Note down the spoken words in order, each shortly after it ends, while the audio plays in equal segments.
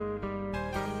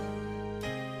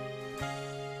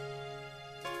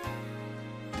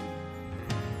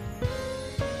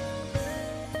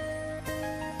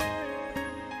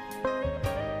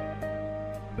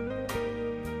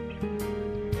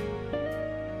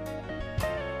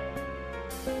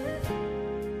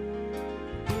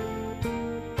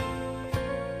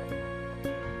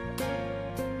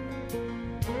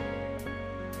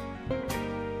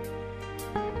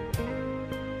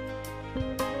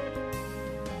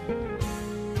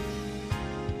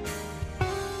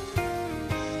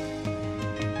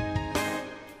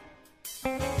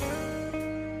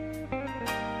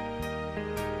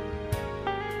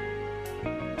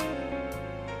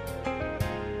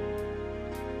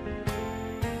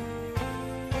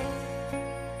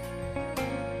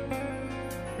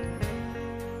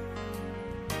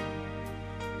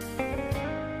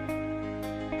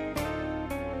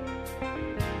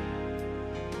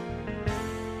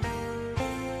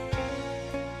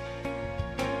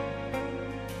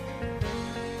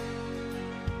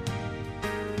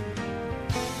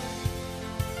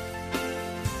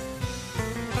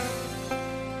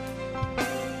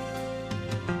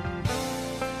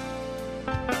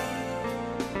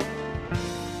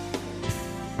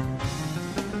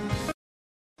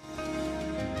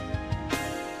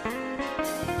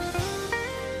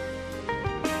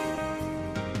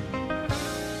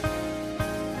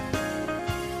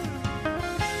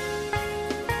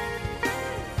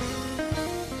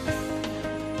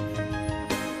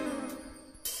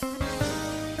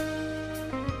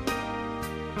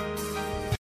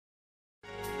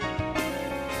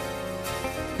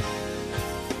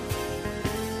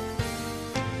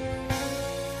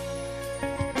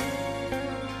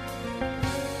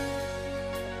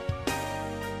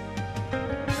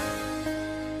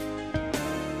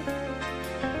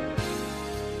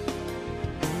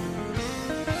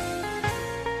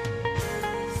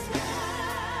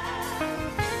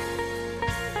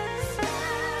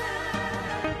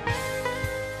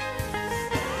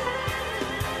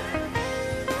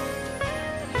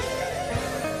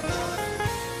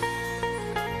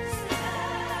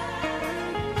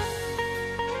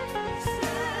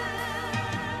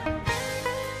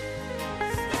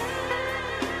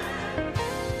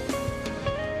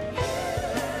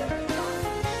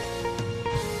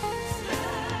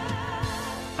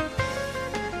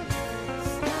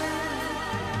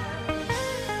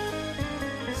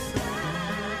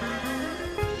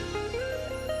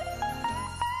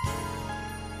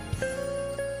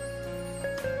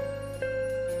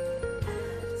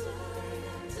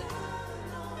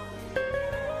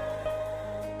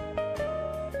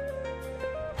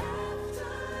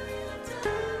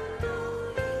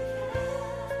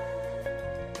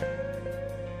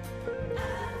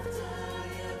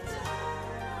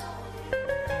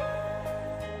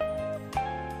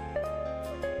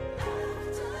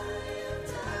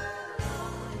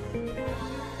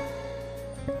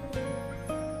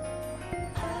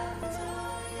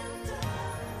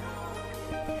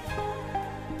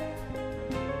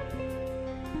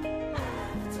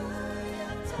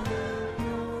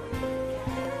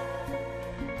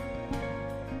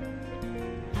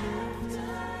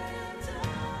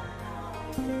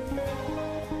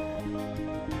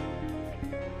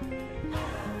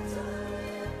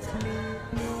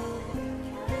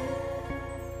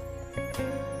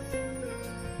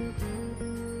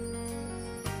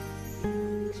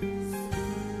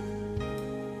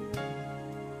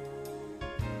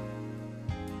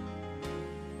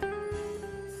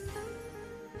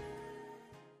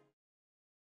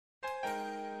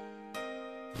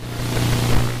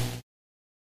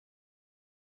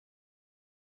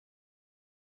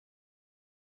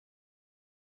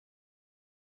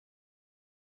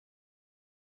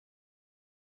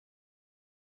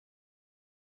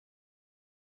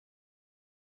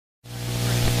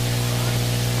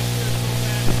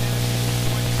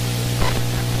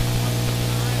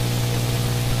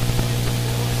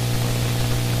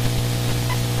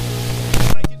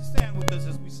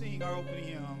opening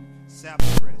hymn,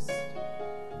 Sabbath Rest.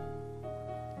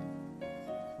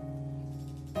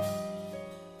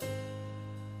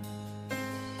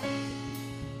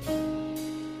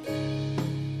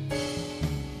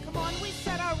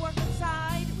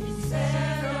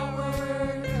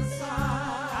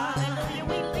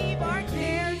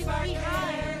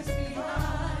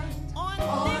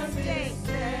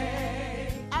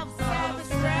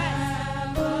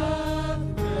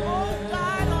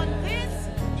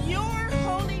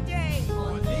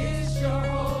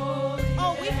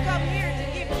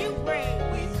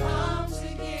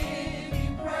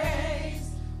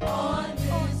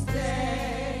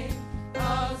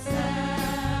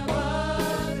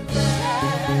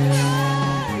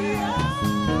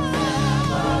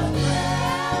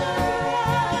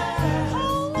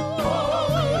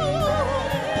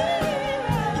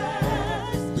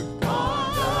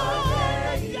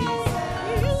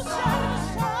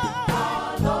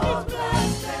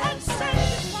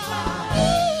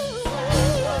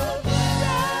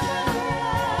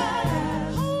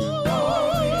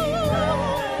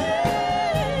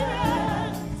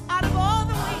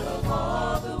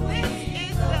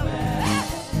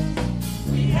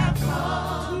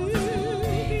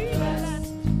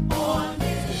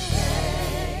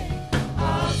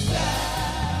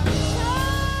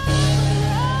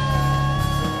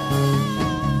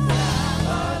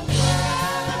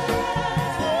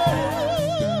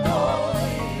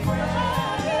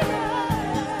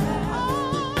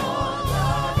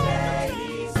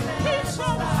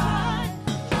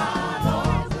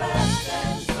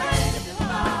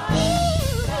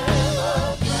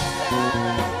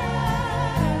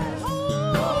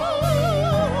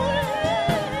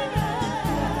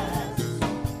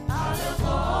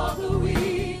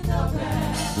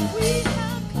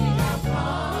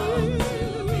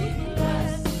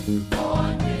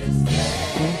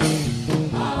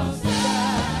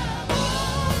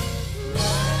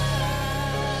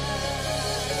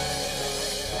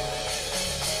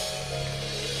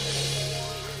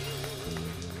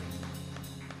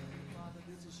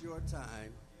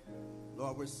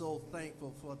 We're so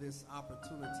thankful for this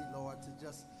opportunity, Lord, to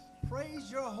just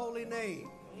praise your holy name.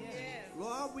 Yes.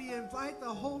 Lord, we invite the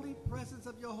holy presence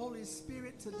of your Holy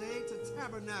Spirit today to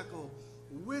tabernacle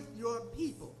with your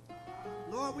people.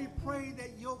 Lord, we pray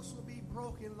that yokes will be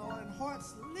broken, Lord, and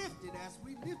hearts lifted as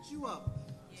we lift you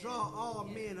up. Draw all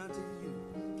men unto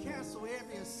you. Cancel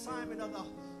every assignment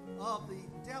of the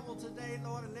devil today,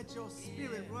 Lord, and let your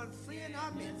spirit run free in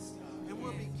our midst. And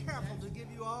we'll be careful to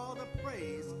give you all the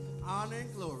praise, honor,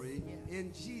 and glory.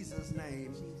 In Jesus'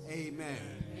 name, amen.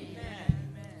 Amen.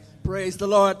 Praise the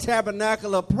Lord.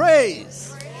 Tabernacle of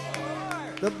praise.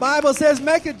 The Bible says,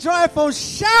 make a joyful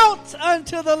shout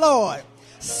unto the Lord.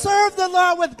 Serve the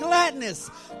Lord with gladness.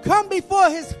 Come before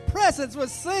his presence with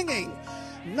singing.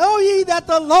 Know ye that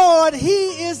the Lord,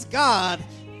 he is God.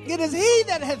 It is he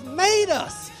that hath made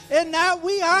us, and not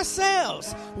we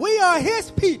ourselves. We are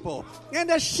his people and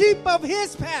the sheep of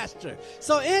his pasture.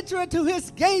 So enter into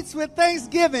his gates with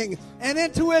thanksgiving and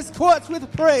into his courts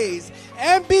with praise.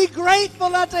 And be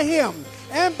grateful unto him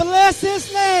and bless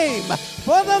his name.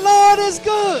 For the Lord is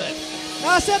good.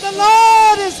 I said the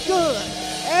Lord is good.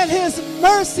 And his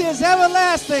mercy is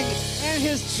everlasting. And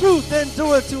his truth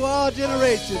endureth to all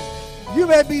generations. You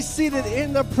may be seated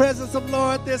in the presence of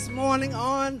Lord this morning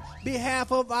on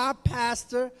behalf of our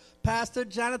pastor, Pastor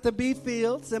Jonathan B.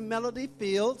 Fields and Melody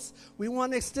Fields. We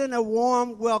want to extend a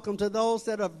warm welcome to those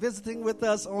that are visiting with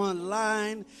us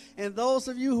online and those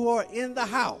of you who are in the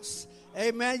house.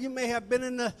 Amen. You may have been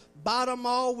in the bottom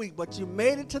all week, but you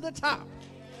made it to the top.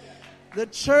 The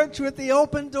church with the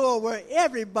open door where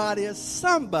everybody is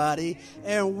somebody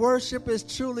and worship is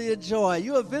truly a joy.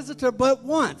 You're a visitor but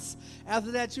once.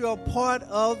 After that, you're a part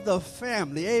of the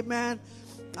family. Amen.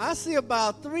 I see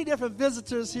about 3 different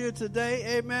visitors here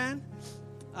today. Amen.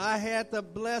 I had the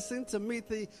blessing to meet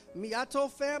the Miato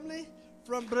family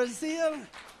from Brazil.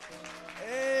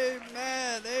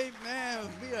 Amen. Amen.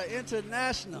 We are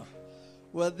international.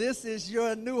 Well, this is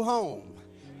your new home.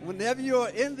 Whenever you're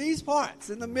in these parts,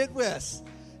 in the Midwest,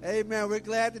 amen, we're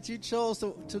glad that you chose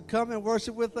to come and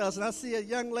worship with us. And I see a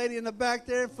young lady in the back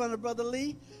there in front of Brother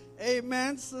Lee.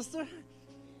 Amen, sister.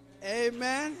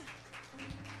 Amen.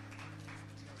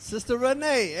 Sister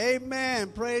Renee, amen.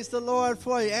 Praise the Lord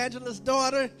for you. Angela's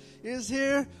daughter is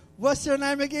here. What's your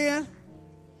name again?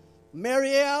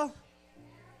 Marielle?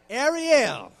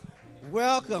 Ariel.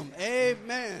 Welcome.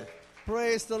 Amen.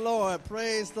 Praise the Lord.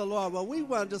 Praise the Lord. Well, we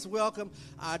want to just welcome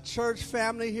our church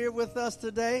family here with us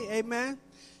today. Amen.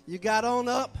 You got on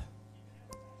up.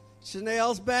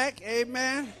 Chanel's back.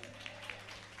 Amen.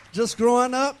 Just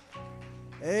growing up.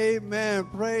 Amen.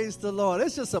 Praise the Lord.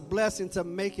 It's just a blessing to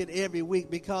make it every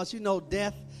week because, you know,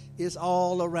 death is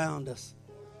all around us.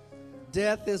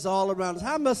 Death is all around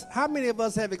us. How many of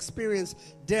us have experienced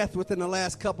death within the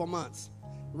last couple months?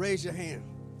 Raise your hand.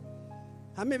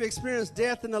 How many have experienced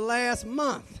death in the last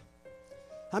month?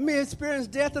 How many have experienced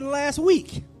death in the last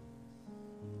week?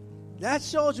 That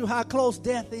shows you how close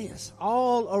death is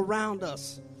all around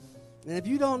us. And if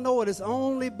you don't know it, it's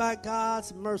only by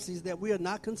God's mercies that we are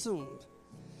not consumed.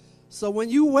 So when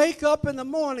you wake up in the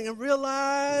morning and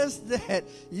realize that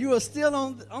you are still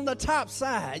on the top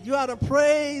side, you ought to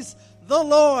praise the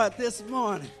Lord this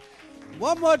morning.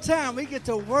 One more time, we get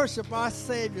to worship our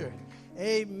Savior.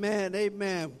 Amen,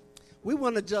 amen. We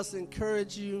want to just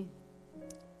encourage you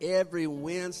every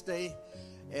Wednesday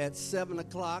at 7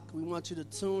 o'clock. We want you to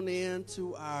tune in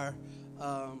to our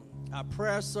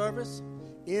prayer service,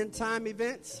 end time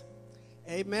events.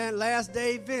 Amen, last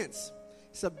day events.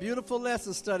 It's a beautiful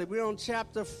lesson study. We're on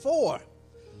chapter 4.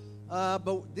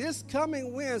 But this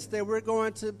coming Wednesday, we're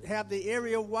going to have the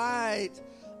area-wide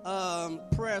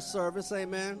prayer service.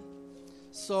 Amen.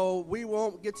 So we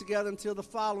won't get together until the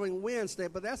following Wednesday.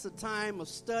 But that's a time of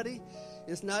study.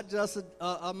 It's not just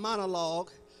a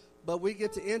monologue, but we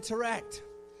get to interact.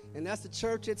 And that's the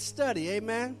church at study.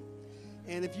 Amen.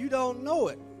 And if you don't know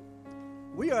it,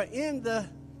 we are in the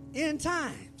end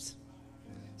times.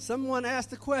 Someone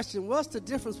asked the question, what's the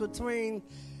difference between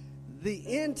the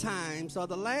end times or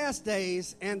the last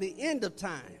days and the end of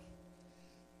time?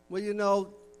 Well, you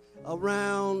know,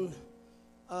 around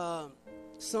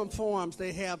some farms,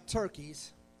 they have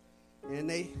turkeys, and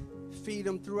they feed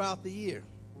them throughout the year.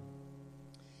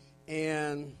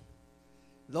 And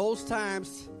those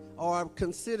times are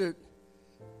considered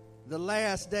the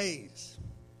last days.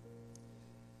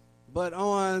 But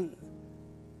on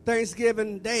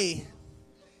Thanksgiving Day,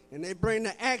 and they bring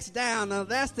the axe down, now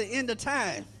that's the end of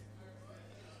time.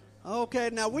 Okay,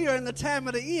 now we are in the time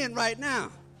of the end right now.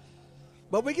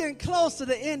 But we're getting close to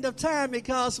the end of time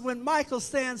because when Michael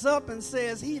stands up and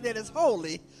says, he that is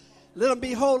holy, let him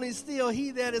be holy still.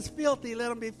 He that is filthy,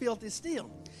 let him be filthy still.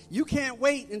 You can't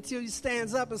wait until he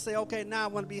stands up and say, okay, now I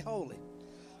want to be holy.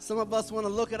 Some of us want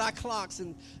to look at our clocks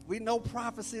and we know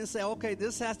prophecy and say, okay,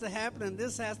 this has to happen and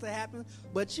this has to happen.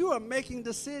 But you are making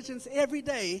decisions every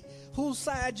day whose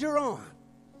side you're on.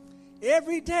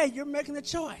 Every day you're making a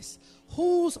choice.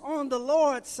 Who's on the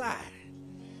Lord's side?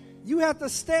 You have to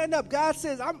stand up. God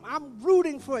says, I'm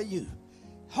rooting for you.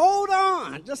 Hold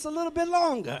on just a little bit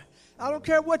longer. I don't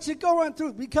care what you're going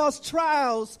through because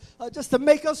trials are just to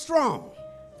make us strong.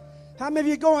 How many of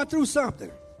you are going through something?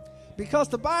 Because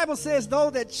the Bible says,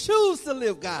 those that choose to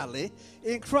live godly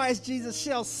in Christ Jesus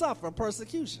shall suffer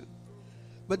persecution.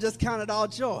 But just count it all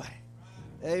joy.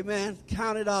 Amen.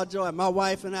 Count it all joy. My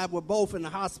wife and I were both in the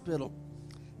hospital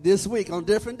this week on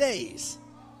different days.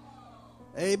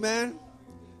 Amen.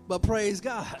 But praise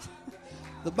God.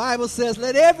 The Bible says,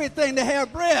 let everything that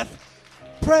have breath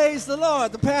praise the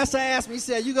Lord. The pastor asked me, he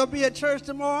said, you going to be at church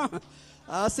tomorrow?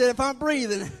 I said, if I'm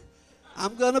breathing,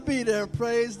 I'm going to be there.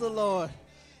 Praise the Lord.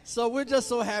 So we're just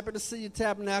so happy to see you,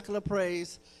 Tabernacle of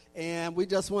Praise. And we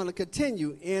just want to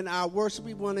continue in our worship.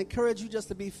 We want to encourage you just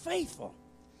to be faithful.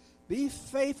 Be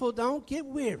faithful. Don't get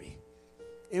weary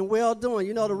in well doing.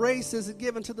 You know, the race isn't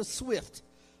given to the swift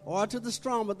or to the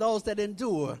strong, but those that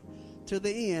endure to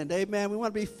the end. Amen. We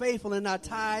want to be faithful in our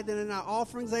tithe and in our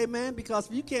offerings. Amen. Because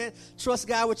if you can't trust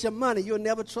God with your money, you'll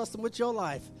never trust him with your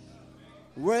life.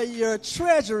 Where your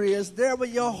treasure is, there will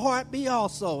your heart be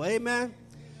also. Amen.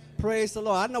 Praise the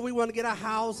Lord. I know we want to get our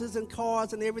houses and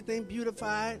cars and everything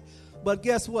beautified, but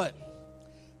guess what?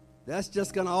 That's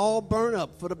just going to all burn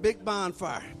up for the big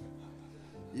bonfire.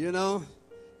 You know,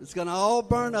 it's going to all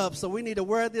burn up, so we need to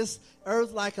wear this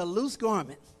earth like a loose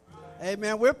garment.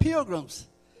 Amen. We're pilgrims.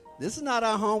 This is not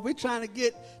our home. We're trying to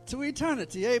get to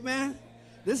eternity. Amen.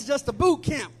 This is just a boot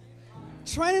camp,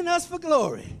 training us for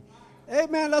glory.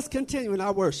 Amen. Let's continue in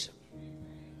our worship.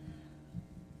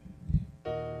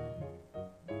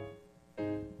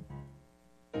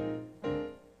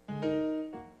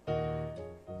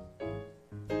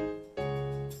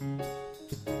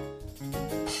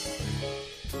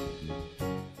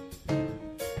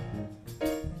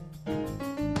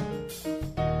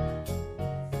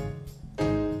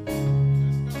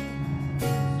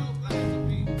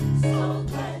 So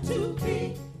glad to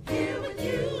be here with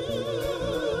you.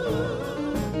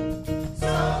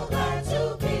 So glad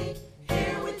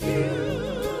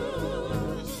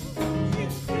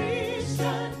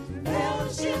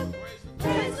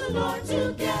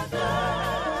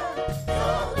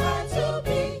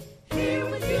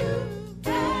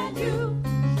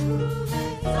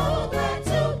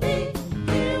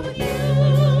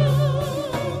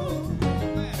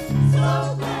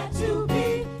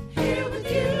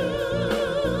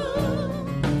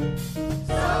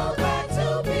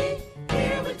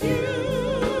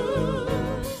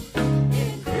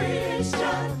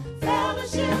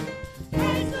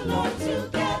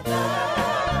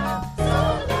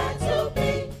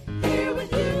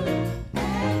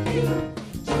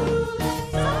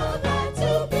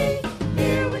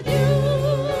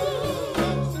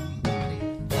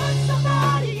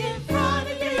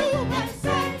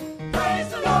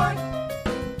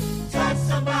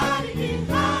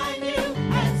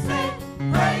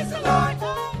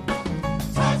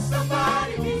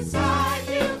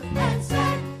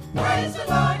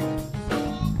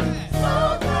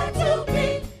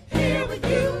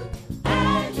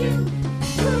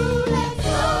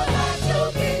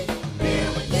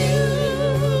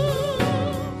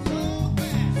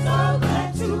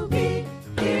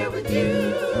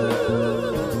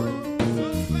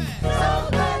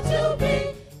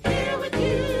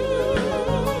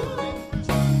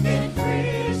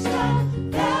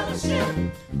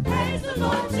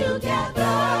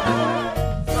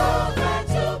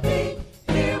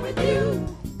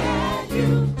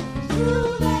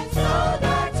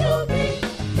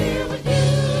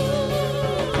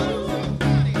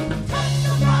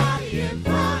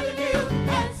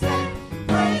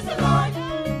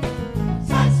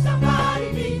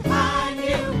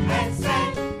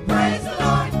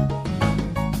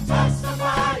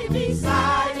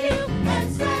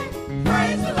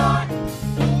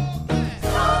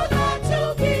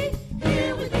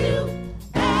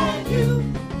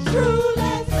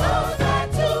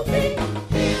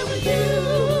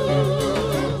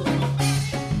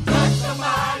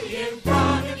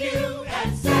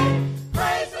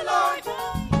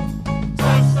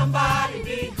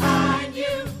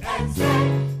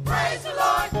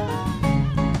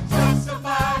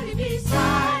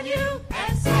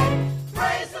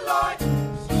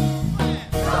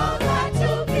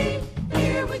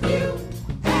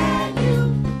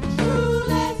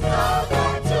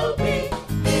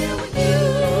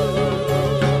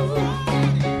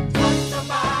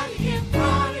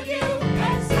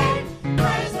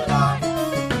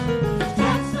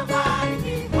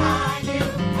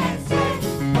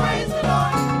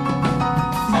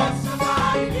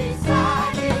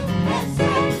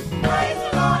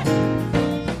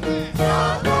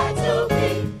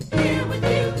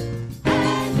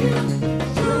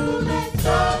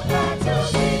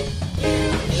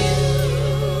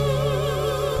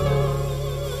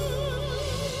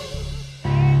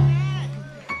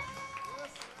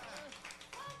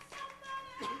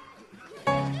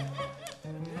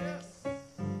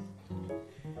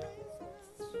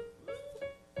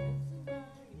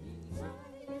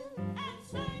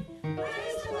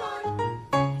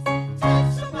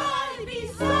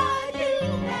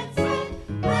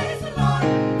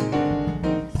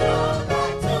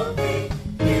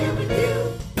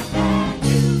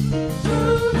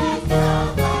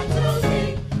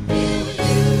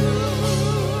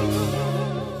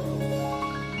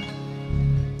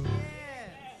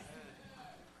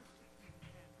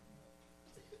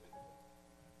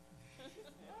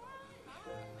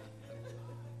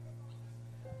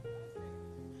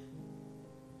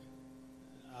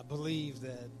I believe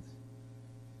that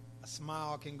a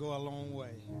smile can go a long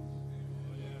way.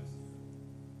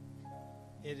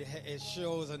 It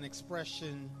shows an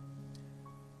expression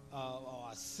or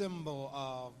a symbol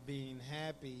of being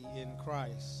happy in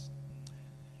Christ.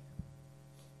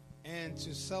 And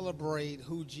to celebrate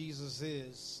who Jesus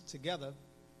is together,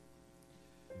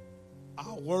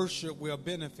 our worship will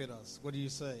benefit us. What do you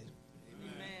say?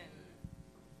 Amen.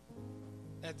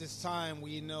 At this time,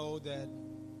 we know that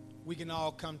we can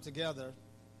all come together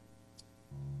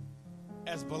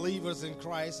as believers in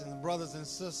Christ and brothers and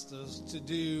sisters to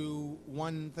do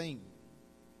one thing.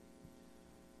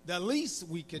 The least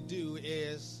we could do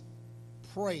is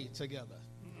pray together.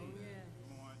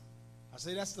 I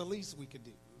say that's the least we could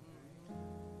do.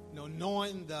 You know,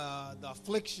 knowing the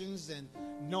afflictions and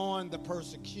knowing the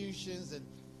persecutions and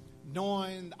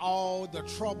knowing all the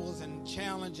troubles and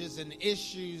challenges and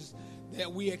issues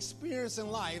that we experience in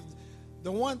life,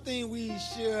 the one thing we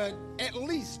should at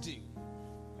least do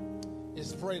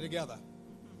is pray together.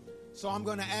 So I'm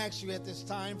going to ask you at this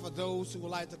time, for those who would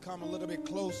like to come a little bit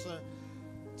closer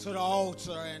to the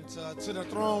altar and to the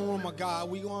throne room of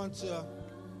God, we're going to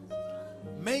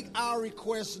make our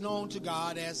requests known to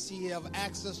God as He have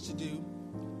asked us to do.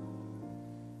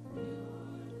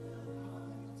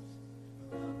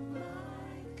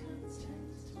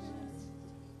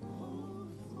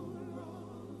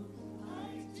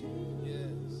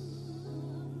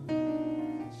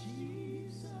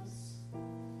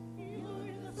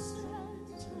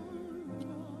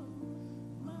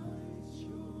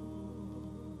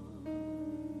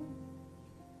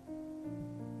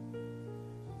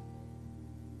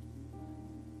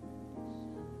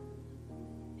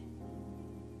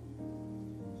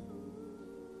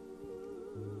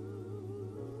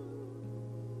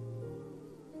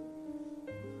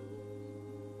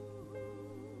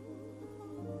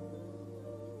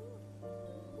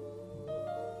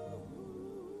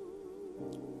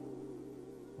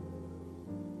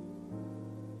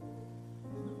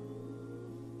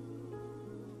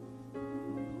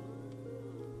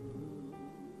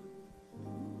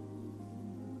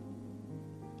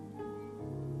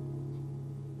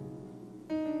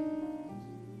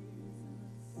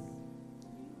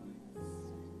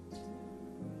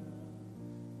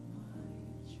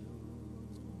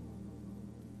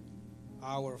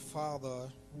 Our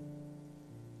Father,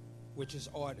 which is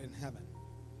art in heaven,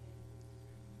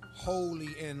 holy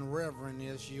and reverend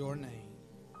is your name.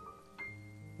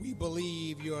 We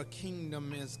believe your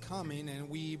kingdom is coming, and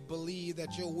we believe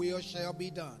that your will shall be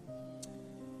done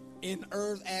in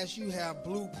earth as you have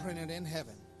blueprinted in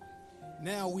heaven.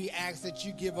 Now we ask that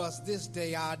you give us this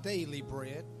day our daily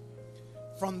bread,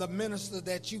 from the minister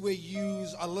that you will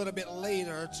use a little bit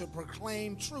later to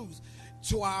proclaim truth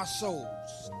to our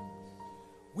souls.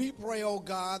 We pray, oh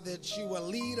God, that you will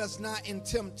lead us not in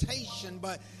temptation,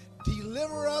 but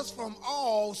deliver us from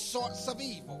all sorts of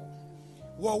evil,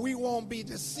 where we won't be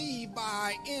deceived by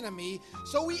our enemy.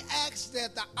 So we ask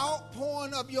that the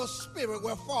outpouring of your spirit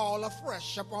will fall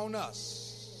afresh upon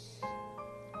us.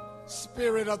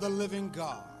 Spirit of the living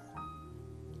God,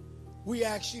 we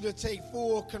ask you to take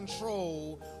full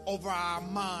control over our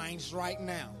minds right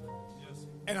now. Yes.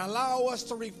 And allow us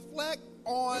to reflect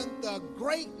on the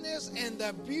greatness and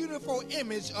the beautiful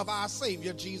image of our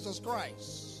Savior, Jesus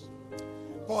Christ.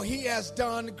 For he has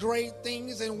done great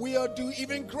things and will do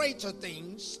even greater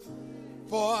things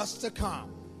for us to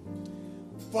come.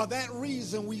 For that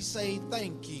reason, we say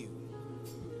thank you.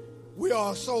 We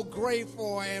are so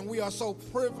grateful and we are so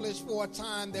privileged for a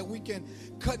time that we can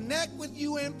connect with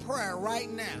you in prayer right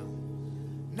now.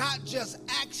 Not just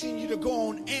asking you to go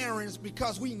on errands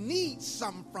because we need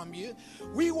something from you.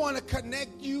 We want to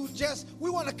connect we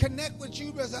want to connect with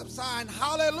you as a sign,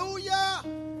 hallelujah,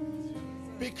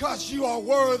 because you are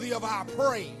worthy of our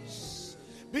praise.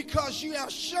 Because you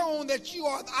have shown that you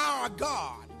are our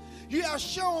God. You have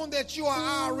shown that you are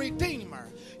our Redeemer.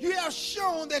 You have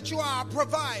shown that you are our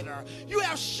provider. You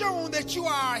have shown that you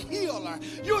are our healer.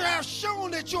 You have shown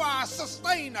that you are our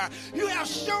sustainer. You have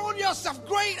shown yourself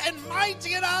great and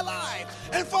mighty in our lives.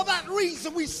 And for that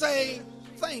reason, we say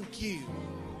thank you.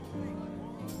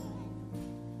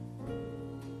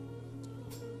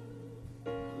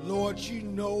 Lord, you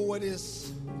know what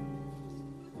is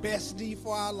best need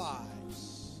for our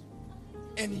lives.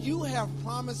 And you have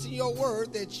promised in your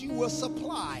word that you will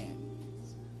supply it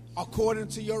according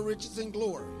to your riches and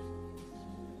glory.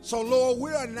 So, Lord,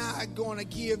 we are not going to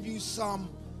give you some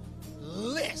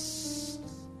list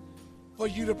for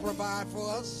you to provide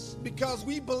for us, because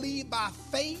we believe by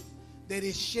faith that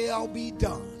it shall be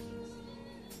done,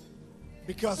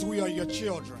 because we are your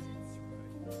children.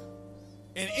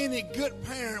 And any good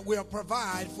parent will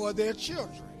provide for their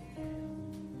children.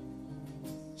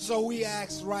 So we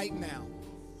ask right now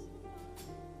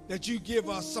that you give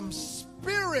us some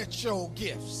spiritual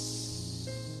gifts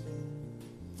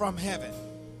from heaven.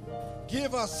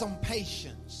 Give us some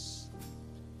patience.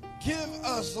 Give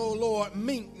us, oh Lord,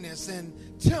 meekness and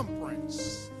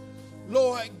temperance.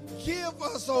 Lord, give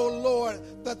us, oh Lord,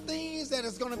 the things that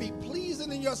is going to be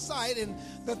pleasing in your sight and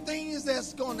the things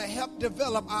that's going to help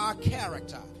develop our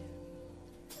character.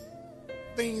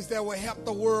 Things that will help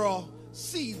the world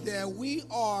see that we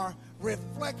are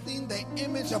reflecting the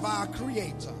image of our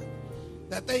Creator,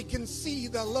 that they can see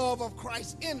the love of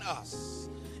Christ in us.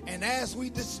 And as we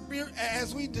distribute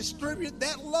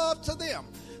that love to them,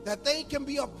 that they can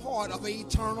be a part of an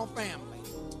eternal family.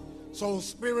 So,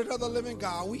 Spirit of the living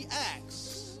God, we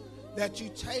ask that you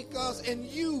take us and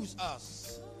use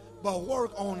us, but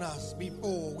work on us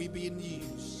before we be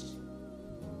used.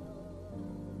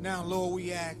 Now, Lord,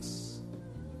 we ask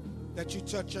that you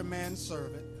touch your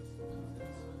manservant.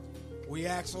 We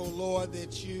ask, oh Lord,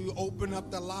 that you open up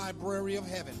the library of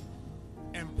heaven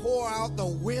and pour out the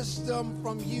wisdom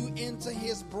from you into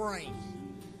his brain.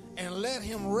 And let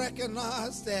him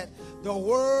recognize that the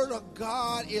word of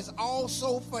God is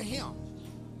also for him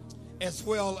as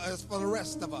well as for the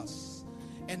rest of us.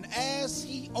 And as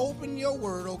he open your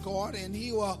word, oh God, and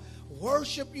he will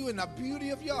worship you in the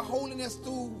beauty of your holiness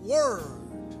through word,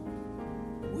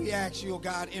 we ask you, oh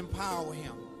God, empower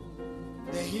him,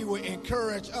 that he will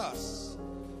encourage us,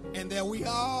 and that we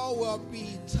all will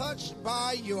be touched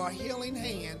by your healing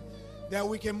hand, that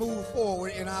we can move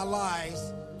forward in our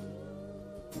lives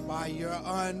by your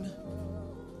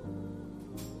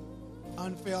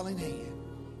unfailing hand.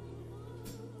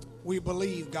 We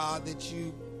believe, God, that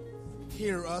you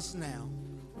hear us now.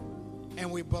 And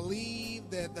we believe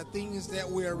that the things that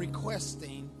we're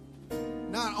requesting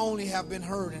not only have been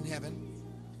heard in heaven,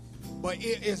 but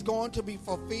it is going to be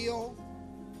fulfilled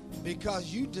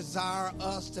because you desire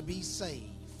us to be saved.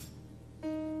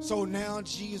 So now,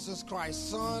 Jesus Christ,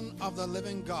 Son of the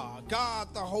living God, God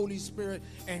the Holy Spirit,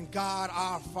 and God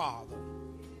our Father,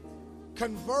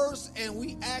 converse, and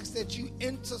we ask that you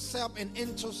intercept and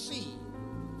intercede.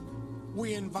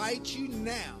 We invite you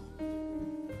now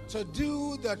to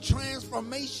do the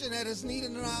transformation that is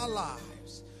needed in our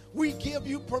lives. We give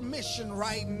you permission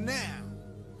right now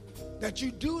that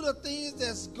you do the things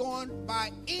that's going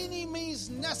by any means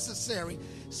necessary.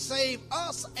 Save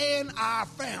us and our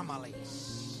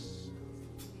families.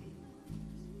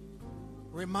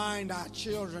 Remind our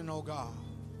children, oh God,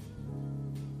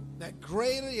 that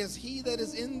greater is he that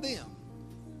is in them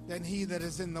than he that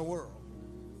is in the world.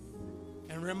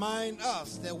 And remind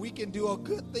us that we can do a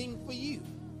good thing for you.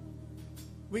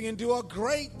 We can do a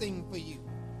great thing for you.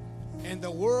 And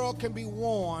the world can be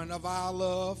warned of our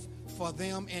love for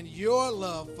them and your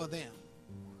love for them.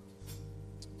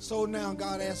 So now,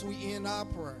 God, as we end our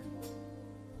prayer,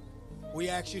 we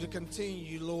ask you to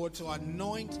continue, Lord, to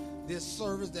anoint this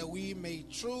service that we may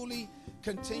truly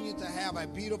continue to have a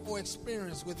beautiful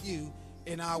experience with you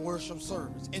in our worship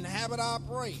service. Inhabit our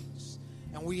praise.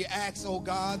 And we ask, oh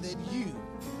God, that you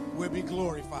will be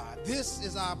glorified. This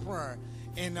is our prayer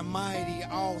in the mighty,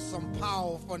 awesome,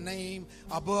 powerful name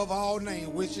above all names,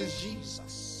 which is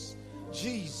Jesus.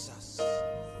 Jesus,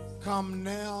 come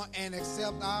now and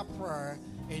accept our prayer.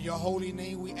 In your holy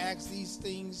name, we ask these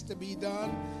things to be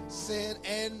done, said,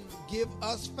 and give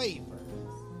us favor.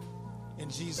 In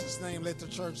Jesus' name, let the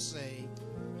church say,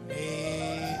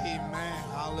 amen.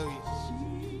 Hallelujah.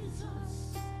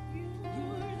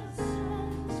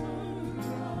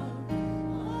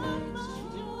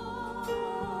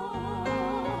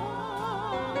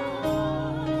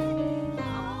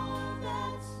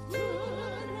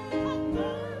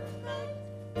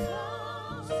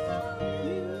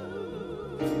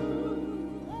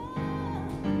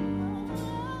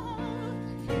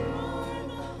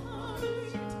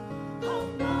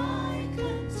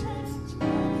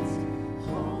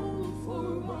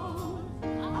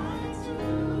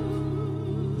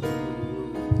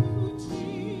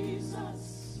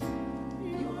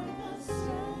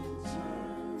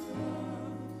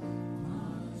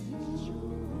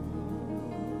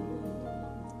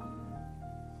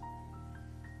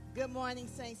 Good morning,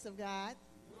 saints of God.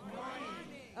 Good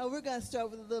morning. We're going to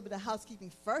start with a little bit of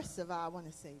housekeeping. First of all, I want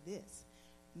to say this.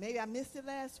 Maybe I missed it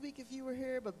last week if you were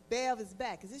here, but Bev is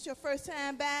back. Is this your first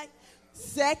time back?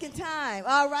 Second time.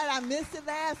 All right, I missed it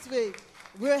last week.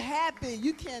 We're happy.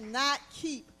 You cannot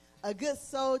keep a good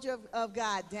soldier of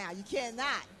God down. You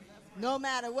cannot. No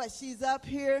matter what. She's up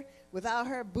here without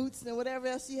her boots and whatever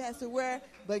else she has to wear,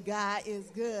 but God is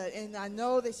good. And I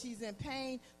know that she's in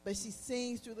pain, but she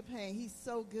sings through the pain. He's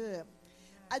so good.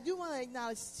 I do want to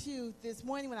acknowledge, too, this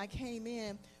morning when I came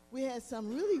in, we had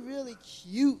some really, really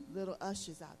cute little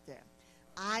ushers out there.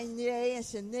 Anya and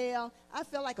Chanel. I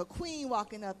felt like a queen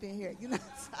walking up in here. You know,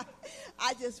 so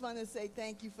I just want to say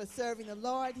thank you for serving the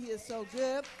Lord. He is so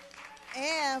good.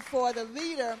 And for the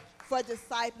leader for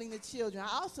discipling the children.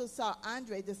 I also saw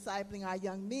Andre discipling our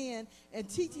young men and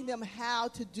teaching them how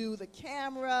to do the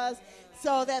cameras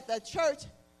so that the church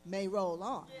may roll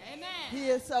on. Amen. He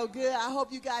is so good. I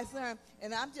hope you guys learn.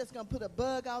 And I'm just going to put a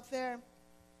bug out there.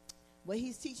 What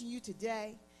he's teaching you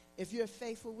today, if you're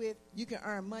faithful with, you can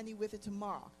earn money with it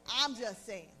tomorrow. I'm just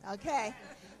saying, okay?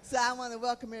 So I want to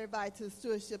welcome everybody to the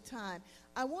stewardship time.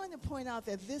 I want to point out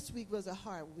that this week was a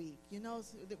hard week. You know,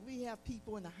 so that we have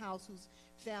people in the house whose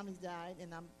families died,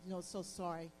 and I'm, so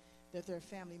sorry that their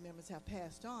family members have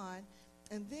passed on.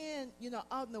 And then,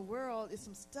 out in the world, there's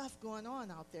some stuff going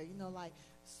on out there, like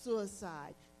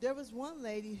suicide. There was one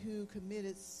lady who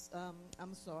committed,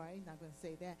 I'm sorry, not going to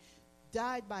say that,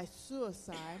 died by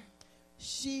suicide.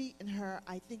 She and her,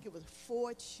 I think it was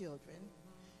 4 children,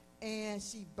 and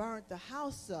she burnt the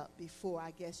house up before,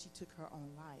 I guess, she took her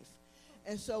own life.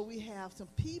 And so we have some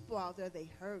people out there, they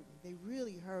hurting. They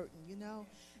really hurting,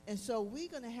 And so we're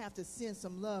going to have to send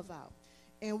some love out.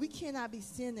 And we cannot be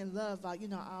sending love out,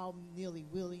 all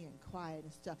nilly-willy and quiet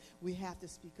and stuff. We have to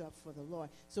speak up for the Lord.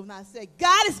 So when I say,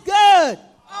 God is good.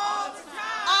 All the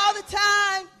time. All the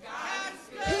time. God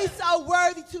is good. He's so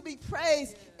worthy to be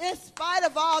praised in spite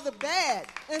of all the bad.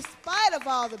 In spite of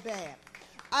all the bad.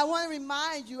 I want to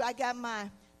remind you, I got my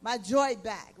joy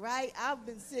back, right? I've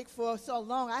been sick for so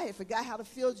long, I had forgot how to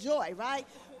feel joy, right?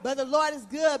 But the Lord is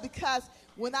good because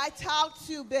when I talked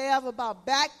to Bev about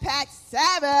Backpack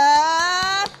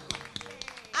Sabbath,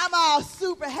 I'm all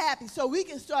super happy. So we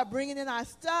can start bringing in our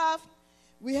stuff.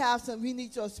 We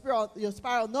need your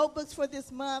spiral notebooks for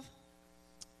this month,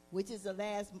 which is the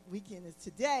last weekend is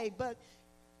today, but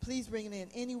please bring it in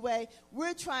anyway.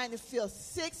 We're trying to fill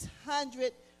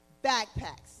 600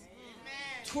 backpacks.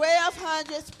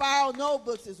 1,200 spiral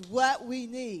notebooks is what we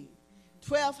need.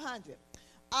 1,200.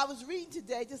 I was reading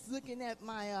today, just looking at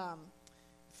my,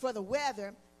 for the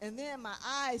weather, and then my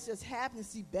eyes just happened to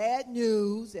see bad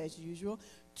news, as usual.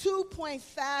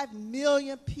 2.5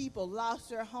 million people lost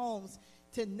their homes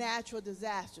to natural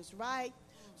disasters, right?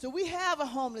 So we have a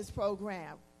homeless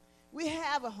program. We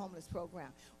have a homeless program.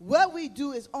 What we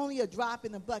do is only a drop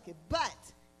in the bucket, but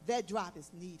that drop is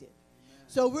needed. Amen.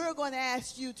 So we're going to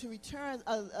ask you to return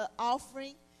an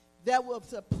offering that will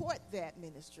support that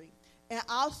ministry and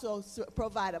also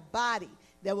provide a body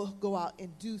that will go out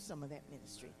and do some of that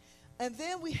ministry. And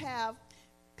then we have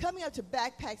coming up to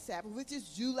Backpack Sabbath, which is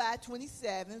July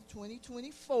 27th,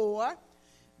 2024.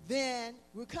 Then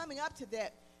we're coming up to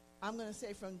that, I'm going to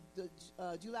say from the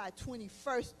July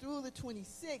 21st through the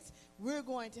 26th, we're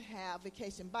going to have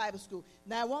Vacation Bible School.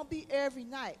 Now, it won't be every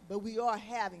night, but we are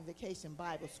having Vacation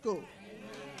Bible School.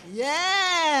 Amen.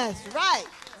 Yes, right.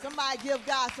 Somebody give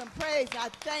God some praise. I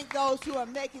thank those who are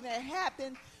making that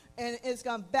happen. And it's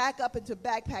going to back up into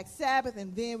Backpack Sabbath,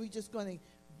 and then we're just going to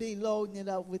be loading it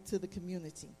up to the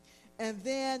community. And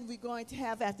then we're going to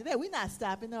have after that, we're not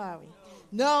stopping, are we?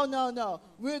 No.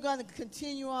 We're going to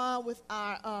continue on with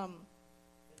our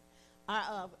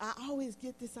I always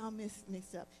get this all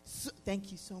mixed up.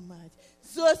 Thank you so much.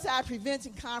 Suicide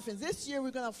Prevention Conference. This year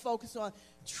we're going to focus on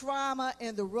trauma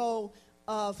and the role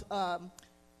of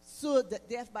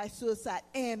death by suicide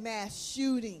and mass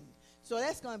shooting. So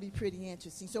that's going to be pretty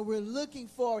interesting. So we're looking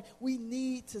forward. We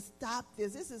need to stop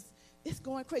this. It's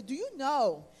going crazy. Do you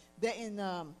know that in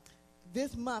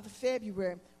this month,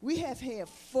 February, we have had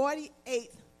 48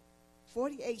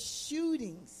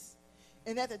 shootings.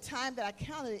 And at the time that I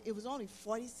counted it, it was only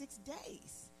 46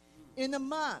 days in a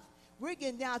month. We're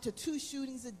getting down to 2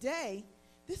 shootings a day.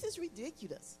 This is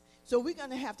ridiculous. So we're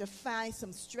going to have to find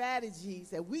some strategies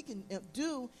that we can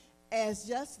do as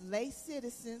just lay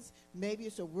citizens. Maybe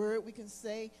it's a word we can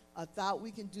say, a thought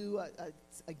we can do,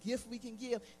 a gift we can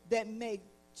give that may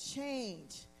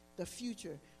change the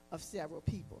future of several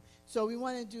people. So we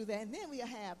want to do that. And then we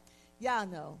have, y'all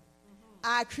know,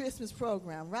 our Christmas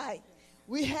program, right?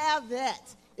 We have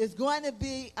that. It's going to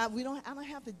be, I don't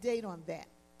have the date on that,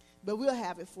 but we'll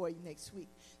have it for you next week.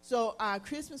 So our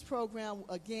Christmas program,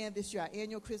 again, this year, our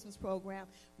annual Christmas program,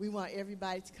 we want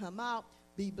everybody to come out,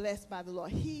 be blessed by the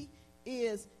Lord. He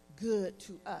is good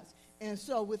to us. And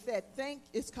so with that,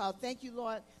 it's called Thank You,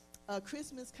 Lord,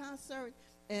 Christmas concert,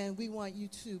 and we want you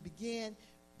to begin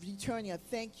returning a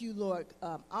Thank You, Lord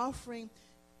offering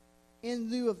in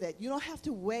lieu of that. You don't have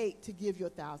to wait to give your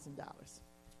 $1,000.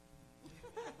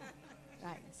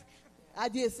 I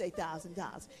did say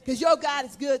 $1,000 because your God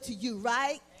is good to you,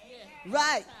 right? Yeah.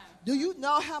 Right. Do you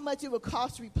know how much it would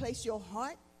cost to replace your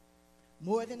heart?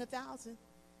 More than $1,000,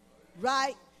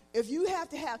 right? If you have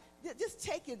to have just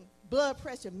taking blood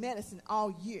pressure medicine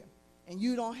all year and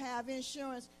you don't have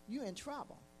insurance, you're in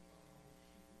trouble.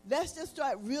 Let's just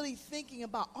start really thinking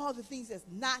about all the things that's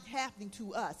not happening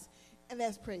to us, and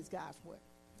let's praise God for it.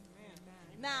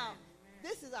 Amen. Now,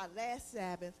 this is our last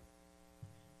Sabbath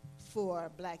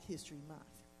for Black History Month.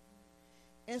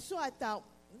 And so I thought,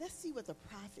 let's see what the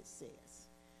prophet says.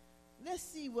 Let's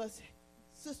see what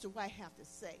Sister White have to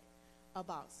say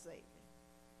about slavery.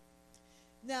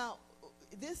 Now,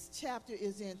 this chapter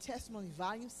is in Testimony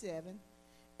Volume 7,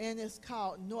 and it's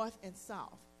called North and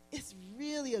South. It's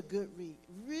really a good read,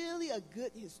 really a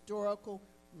good historical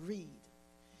read.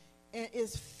 And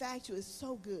it's factual, it's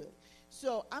so good.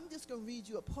 So I'm just going to read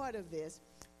you a part of this.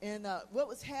 And what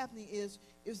was happening is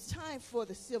it was time for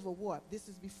the Civil War. This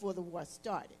is before the war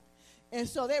started. And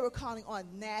so they were calling on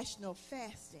national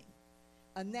fasting,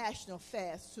 a national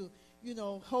fast to,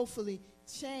 hopefully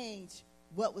change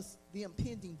what was the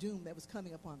impending doom that was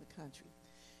coming upon the country.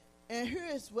 And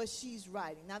here's what she's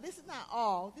writing. Now, this is not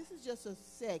all. This is just a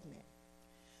segment.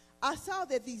 I saw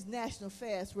that these national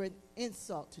fasts were an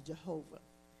insult to Jehovah.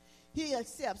 He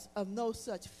accepts of no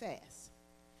such fast.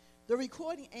 The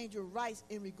recording angel writes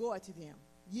in regard to them,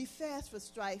 ye fast for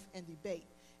strife and debate,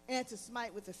 and to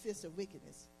smite with the fist of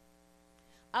wickedness.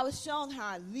 I was shown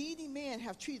how leading men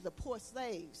have treated the poor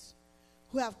slaves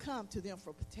who have come to them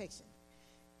for protection.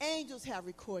 Angels have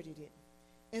recorded it.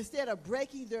 Instead of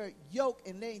breaking their yoke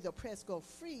and letting the oppressed go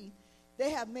free,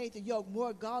 they have made the yoke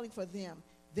more galling for them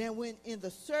than when in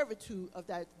the servitude of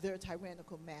their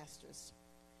tyrannical masters.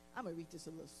 I'm going to read this a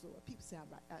little slower. People say I'm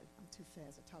too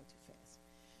fast. I talk too fast.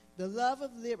 The love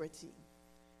of liberty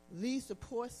leads the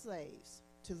poor slaves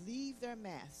to leave their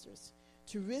masters,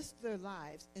 to risk their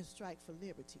lives and strike for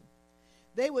liberty.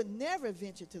 They would never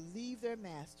venture to leave their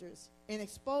masters and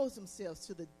expose themselves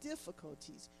to the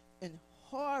difficulties and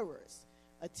horrors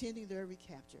attending their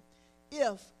recapture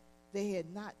if they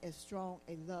had not as strong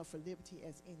a love for liberty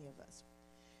as any of us.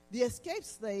 The escaped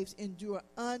slaves endure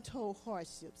untold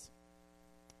hardships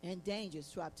and dangers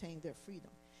to obtain their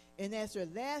freedom. And as their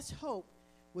last hope,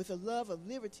 with a love of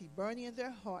liberty burning in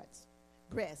their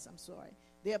breasts,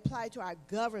 they apply to our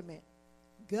government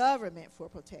for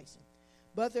protection.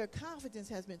 but their confidence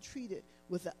has been treated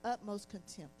with the utmost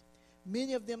contempt.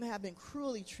 Many of them have been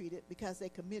cruelly treated because they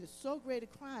committed so great a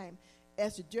crime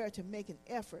as to dare to make an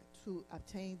effort to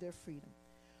obtain their freedom.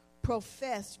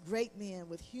 Professed great men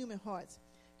with human hearts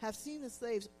have seen the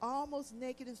slaves almost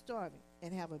naked and starving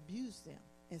and have abused them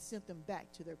and sent them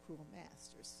back to their cruel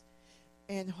masters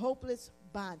in hopeless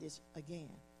bondage again,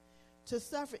 to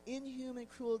suffer inhuman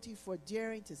cruelty for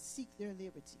daring to seek their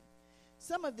liberty.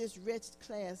 Some of this wretched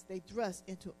class they thrust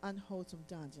into unwholesome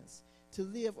dungeons, to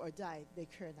live or die they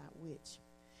care not which.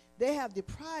 They have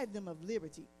deprived them of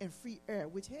liberty and free air,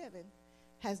 which heaven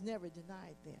has never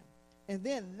denied them, and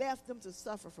then left them to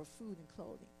suffer for food and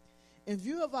clothing. In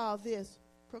view of all this,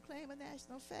 proclaim a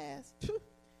national fast,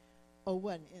 or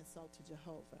what an insult to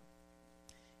Jehovah.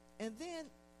 And then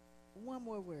one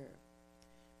more word.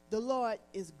 The Lord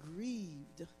is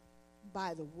grieved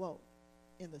by the woe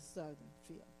in the southern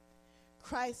field.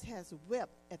 Christ has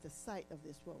wept at the sight of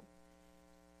this woe.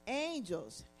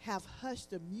 Angels have hushed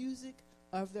the music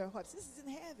of their harps. This is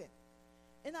in heaven.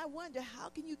 And I wonder, how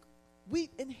can you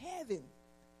weep in heaven?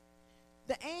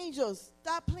 The angels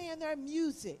stop playing their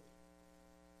music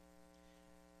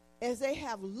as they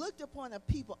have looked upon a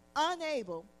people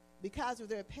unable, because of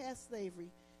their past slavery,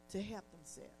 to help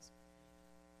themselves.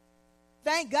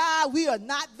 Thank God we are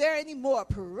not there anymore.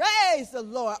 Praise the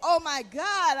Lord. Oh, my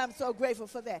God, I'm so grateful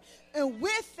for that. And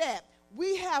with that,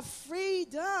 we have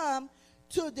freedom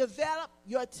to develop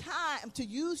your time, to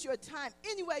use your time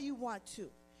any way you want to.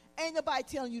 Ain't nobody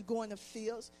telling you to go in the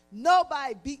fields.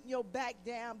 Nobody beating your back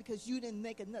down because you didn't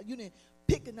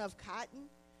pick enough cotton.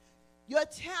 Your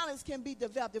talents can be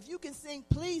developed. If you can sing,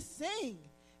 please sing.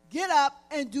 Get up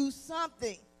and do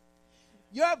something.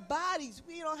 Your bodies,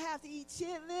 we don't have to eat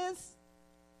chitlins.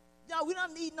 No, we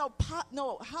don't need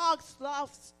no hog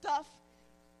slough stuff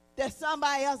that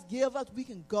somebody else give us. We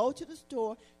can go to the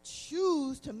store,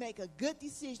 choose to make a good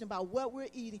decision about what we're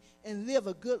eating, and live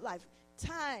a good life.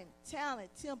 Time, talent,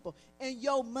 temple, and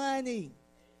your money.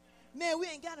 Man, we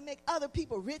ain't got to make other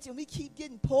people rich and we keep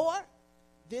getting poor.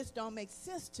 This don't make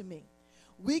sense to me.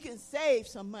 We can save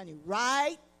some money,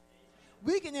 right?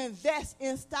 We can invest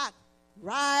in stock,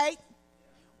 right?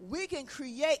 We can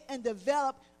create and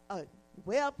develop a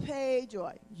web page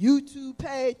or a YouTube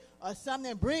page or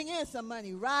something and bring in some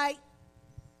money, right?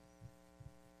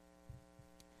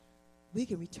 We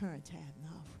can return tithe and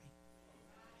offering.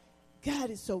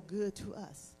 God is so good to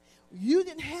us. You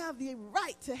didn't have the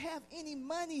right to have any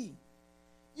money.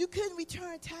 You couldn't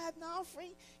return tithe and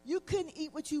offering. You couldn't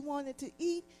eat what you wanted to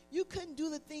eat. You couldn't do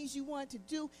the things you wanted to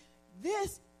do.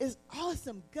 This is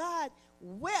awesome. God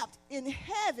wept in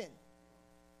heaven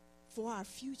for our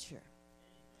future.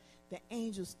 The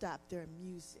angels stopped their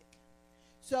music.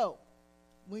 So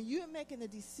when you're making a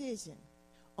decision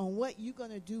on what you're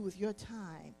going to do with your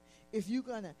time, if you're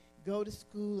going to go to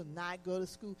school or not go to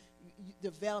school, you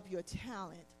develop your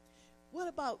talent, what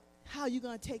about how you're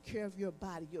going to take care of your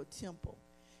body, your temple?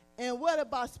 And what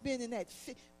about spending that?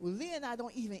 Well, Leah and I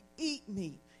don't even eat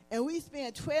meat. And we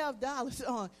spend $12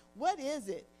 on, what is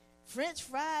it, French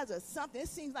fries or something? It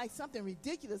seems like something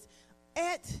ridiculous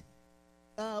at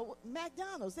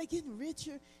McDonald's. They're getting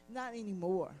richer. Not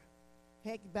anymore.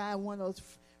 Heck, buy one of those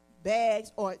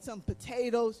bags or some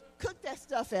potatoes. Cook that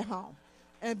stuff at home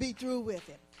and be through with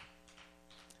it.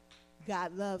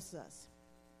 God loves us.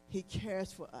 He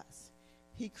cares for us.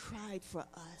 He cried for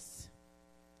us.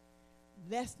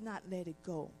 Let's not let it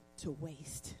go to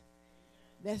waste.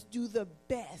 Let's do the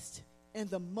best and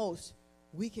the most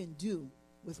we can do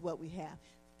with what we have.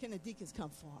 Can the deacons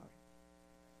come forward?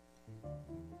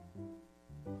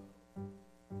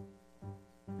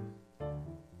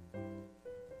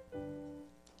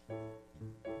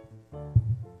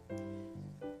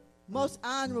 Most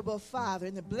honorable Father,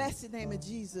 in the blessed name of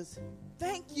Jesus,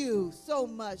 thank you so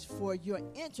much for your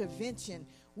intervention.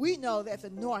 We know that the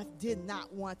North did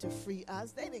not want to free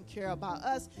us. They didn't care about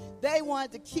us. They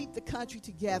wanted to keep the country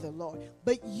together, Lord.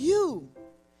 But you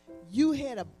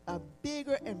had a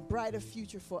bigger and brighter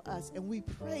future for us, and we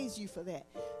praise you for that.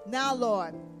 Now,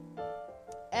 Lord,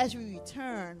 as we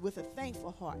return with a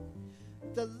thankful heart,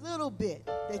 the little bit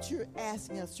that you're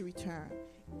asking us to return,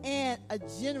 and a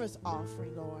generous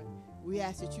offering, Lord, we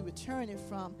ask that you return it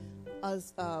from a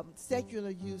secular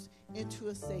use into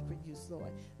a sacred use,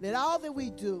 Lord. Let all that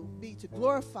we do be to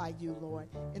glorify you, Lord.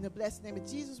 In the blessed name of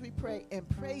Jesus we pray and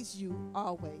praise you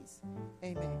always.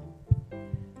 Amen.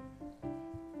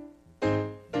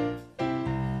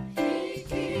 He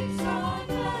keeps on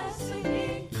blessing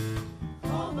me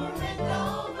over and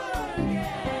over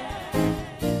again.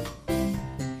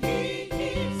 He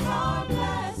keeps on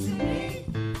blessing me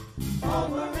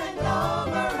over and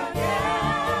over again.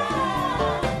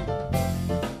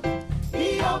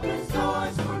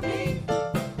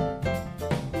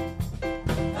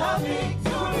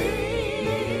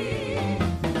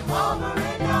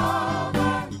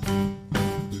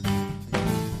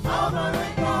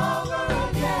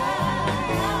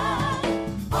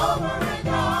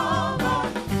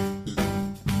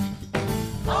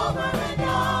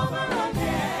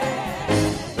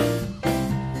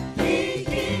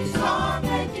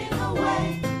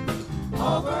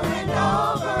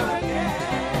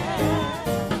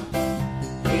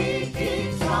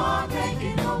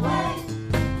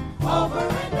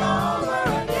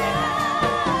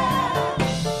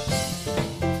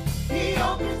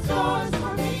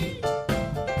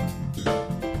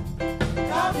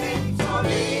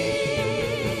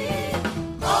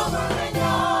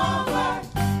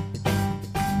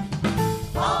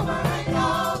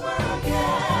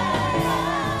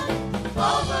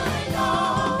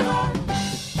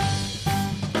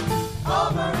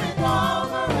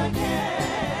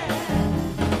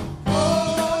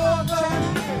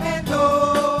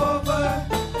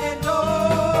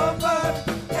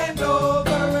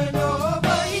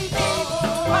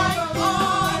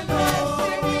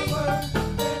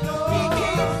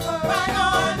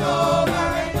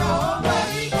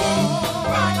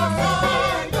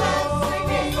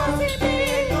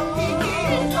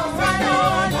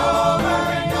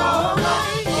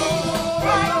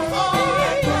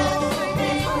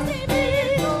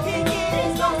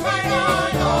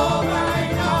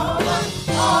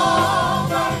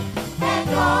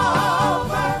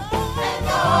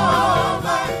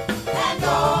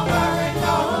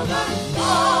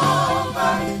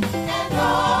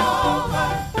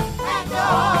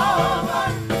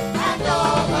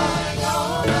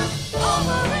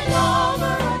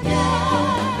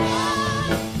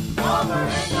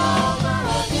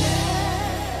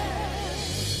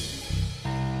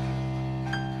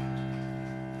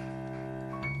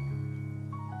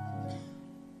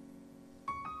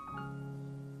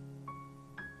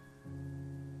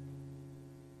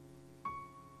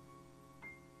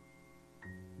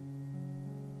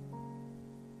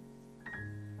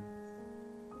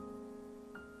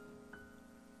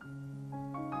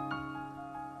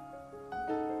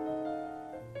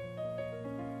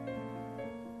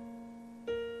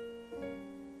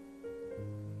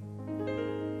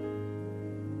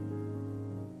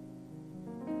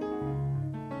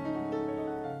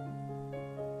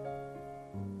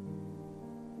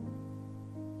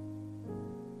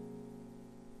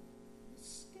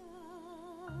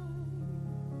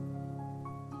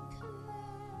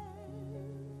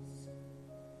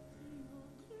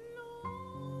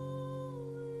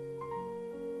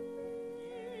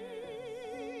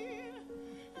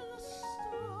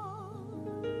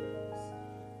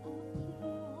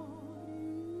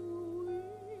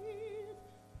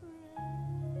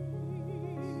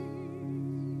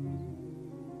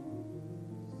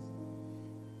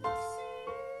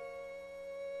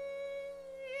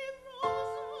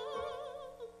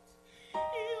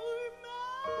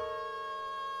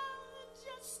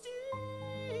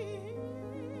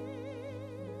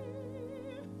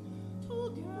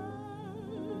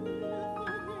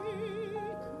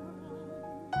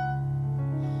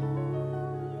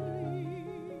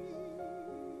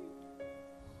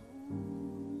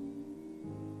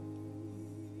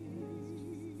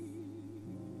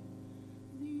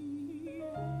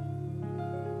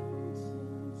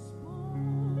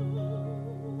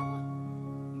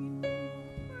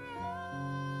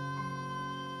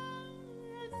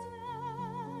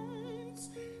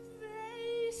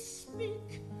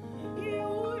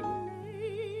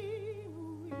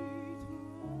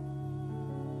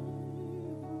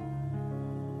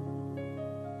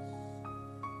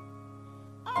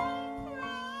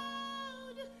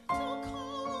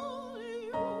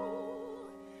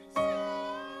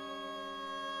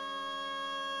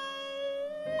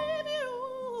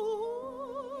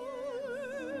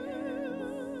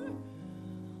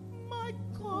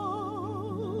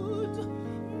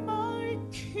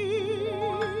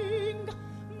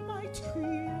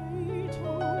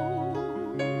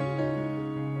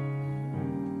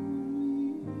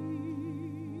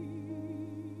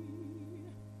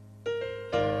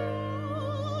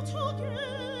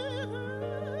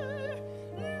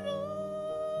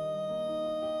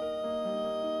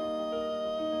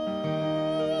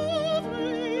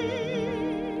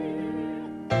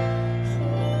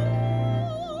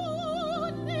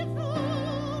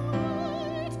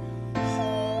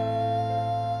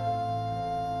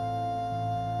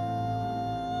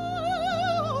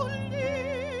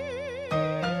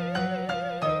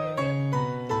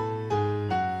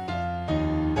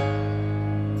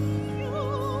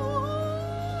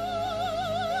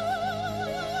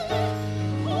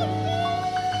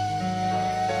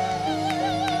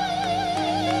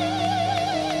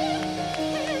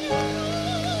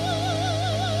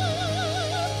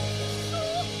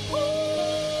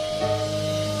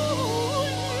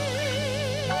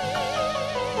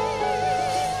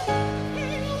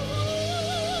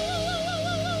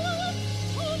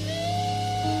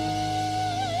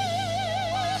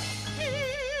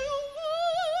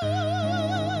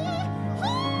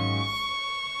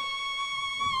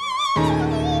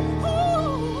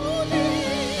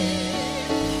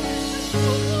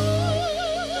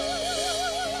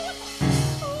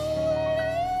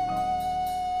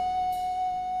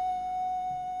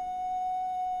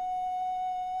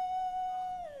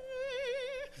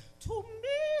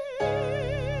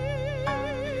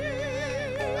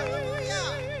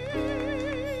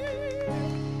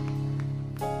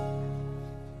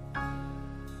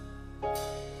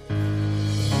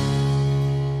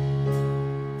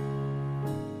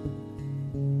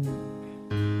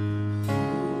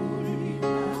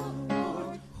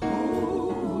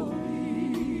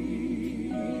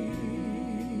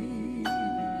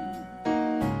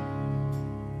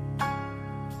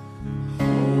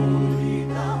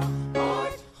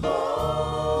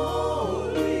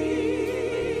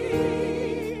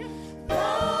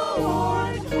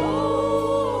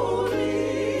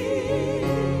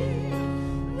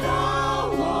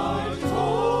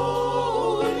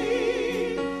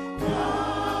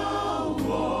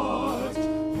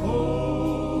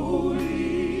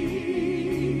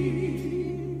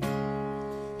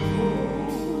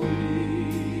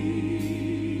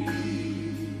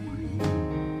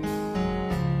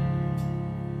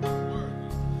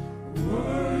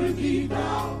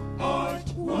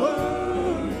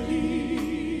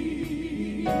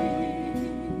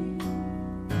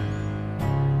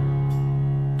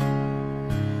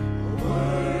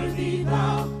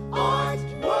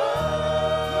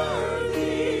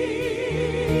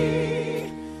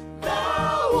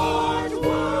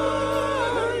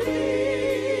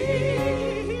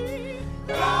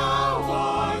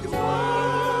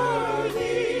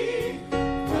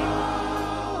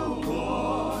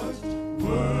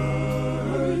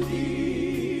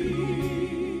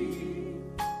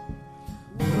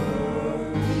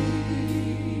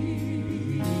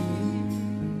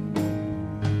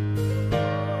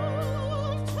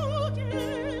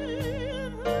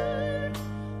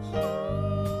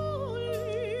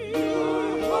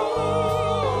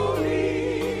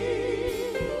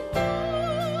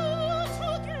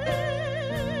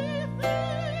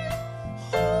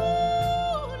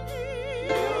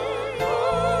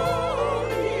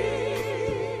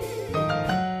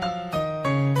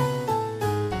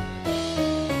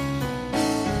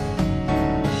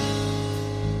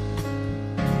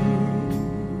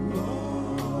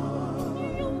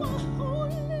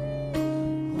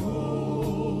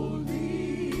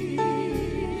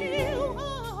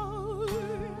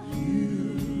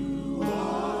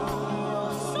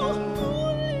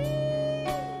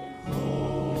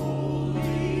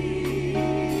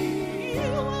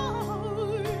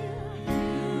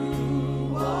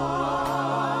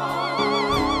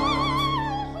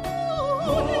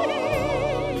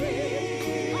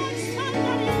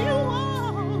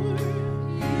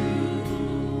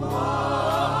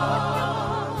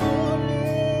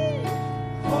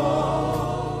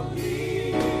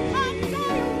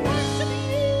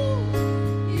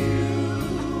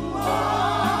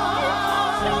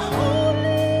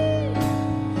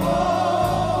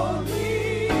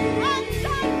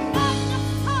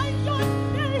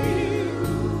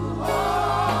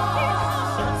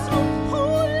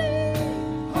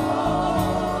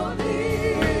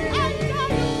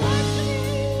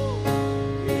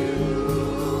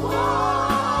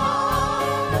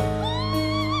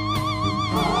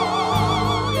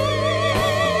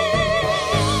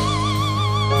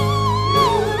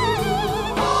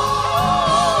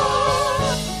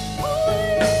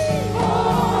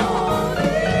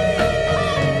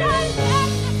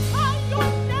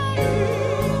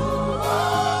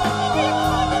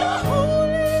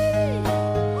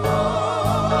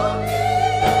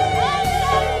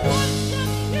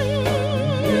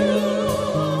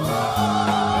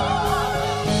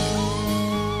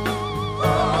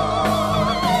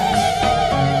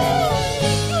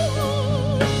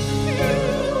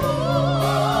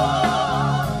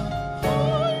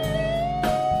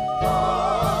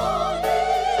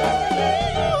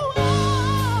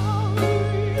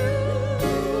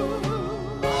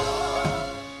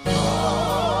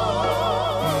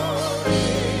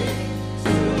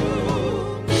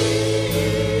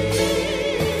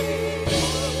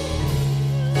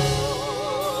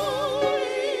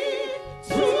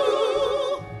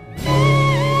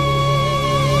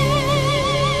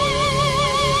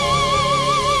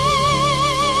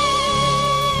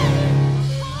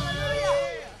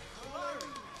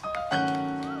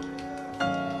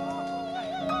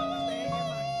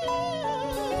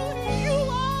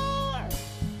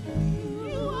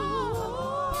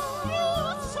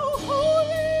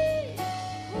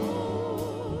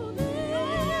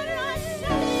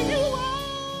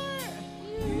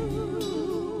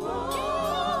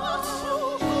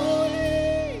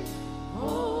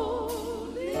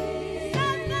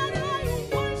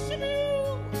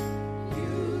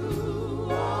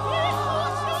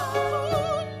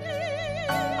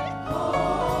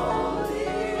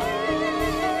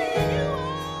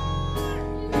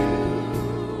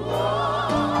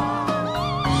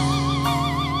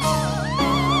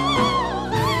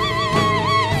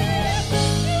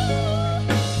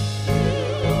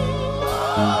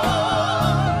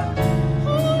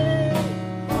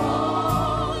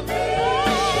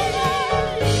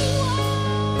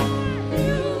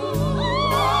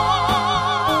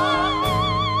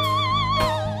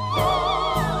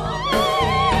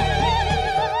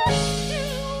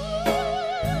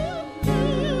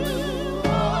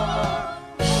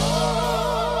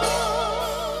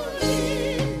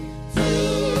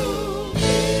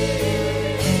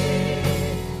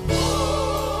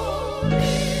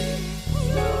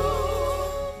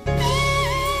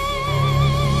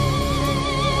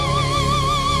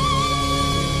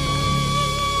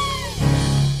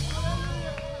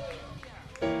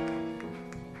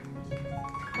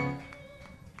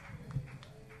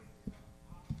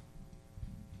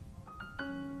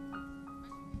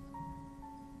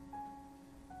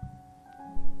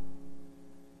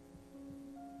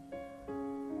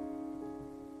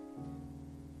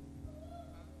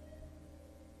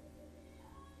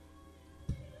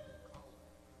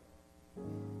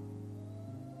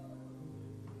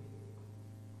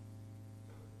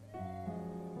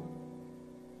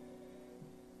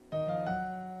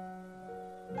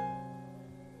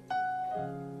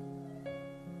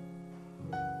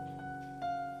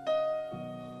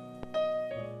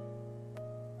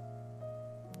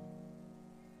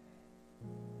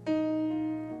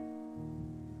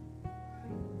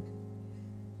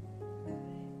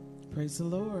 Praise the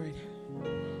Lord.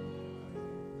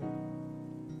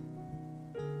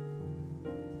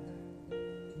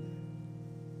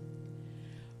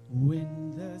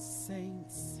 When the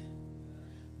saints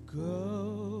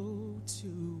go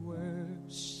to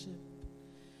worship,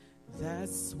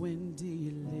 that's when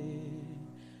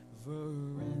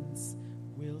deliverance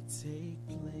will take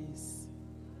place.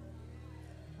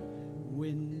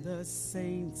 When the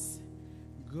saints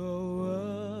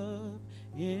go up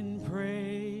in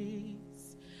praise,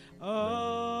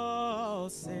 all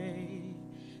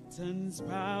Satan's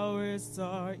powers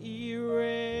are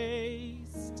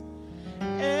erased.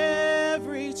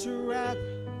 Every trap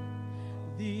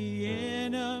the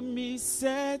enemy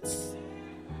sets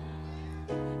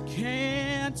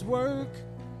can't work,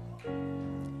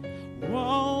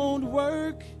 won't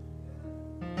work.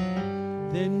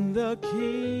 Then the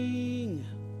King,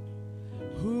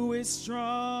 who is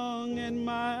strong and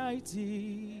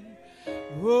mighty,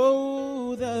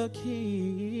 oh, the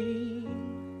King,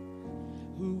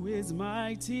 who is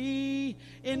mighty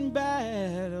in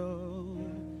battle,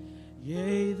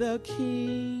 yea, the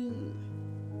King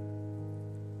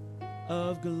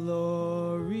of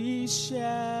glory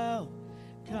shall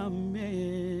come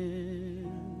in.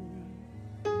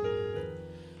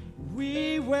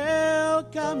 We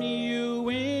welcome you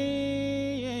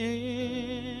in.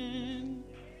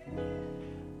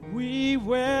 We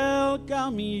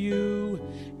welcome you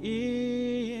in.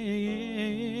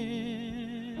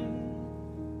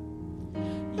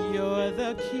 You're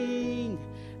the King,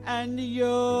 and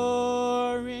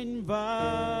you're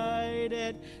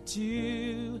invited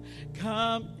to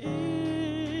come in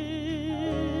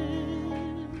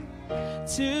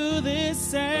to this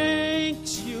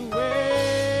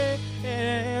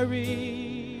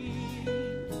sanctuary,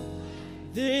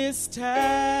 this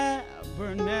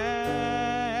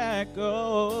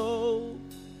tabernacle.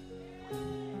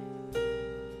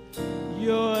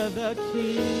 You're the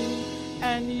King,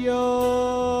 and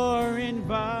you're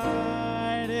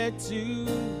invited to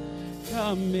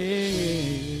come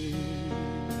in.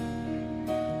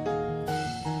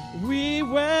 We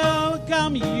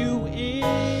welcome you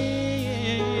in.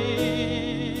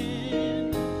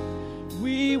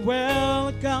 We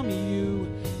welcome you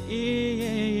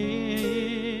in.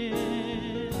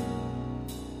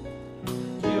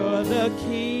 You're the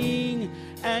King,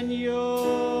 and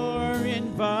you're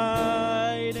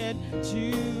invited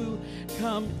to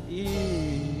come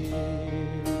in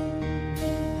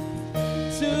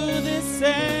to this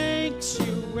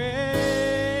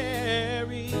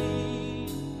sanctuary,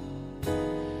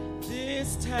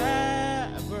 this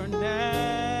tabernacle.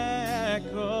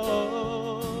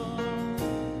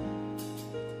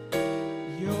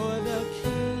 You're the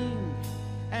King,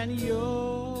 and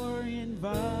you're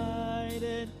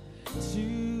invited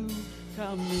to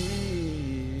come in.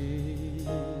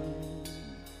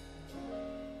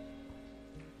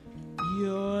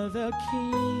 You're the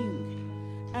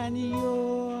King, and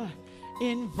you're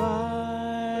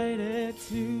invited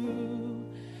to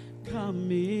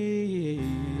come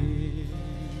in.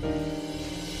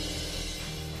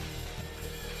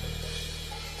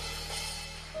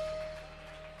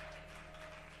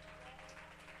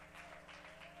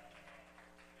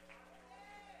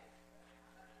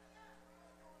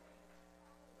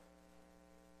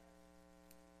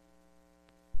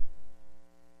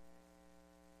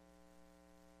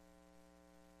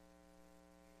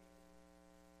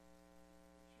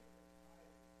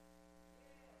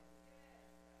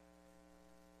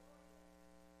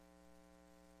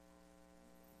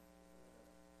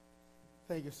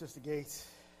 Thank you, Sister Gates.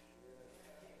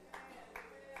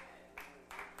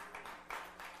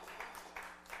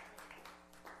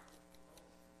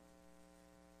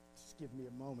 Just give me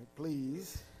a moment,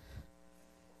 please.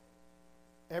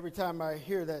 Every time I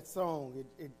hear that song,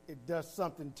 it does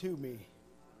something to me.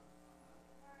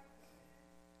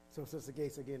 So, Sister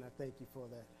Gates, again, I thank you for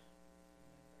that.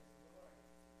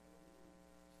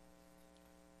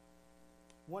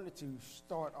 Wanted to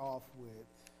start off with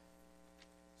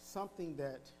something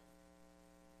that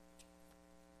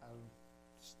I've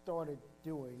started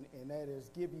doing, and that is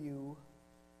give you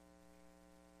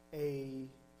a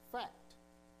fact.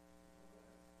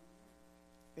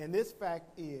 And this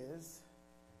fact is,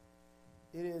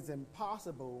 it is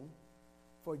impossible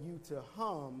for you to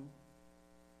hum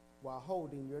while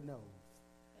holding your nose.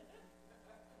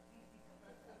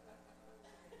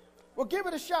 Well, give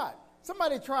it a shot.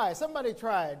 Somebody try it.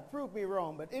 Prove me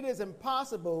wrong, but it is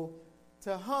impossible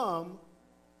to hum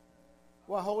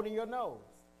while holding your nose.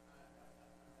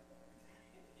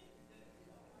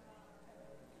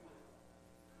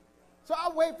 So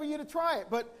I'll wait for you to try it.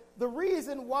 But the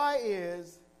reason why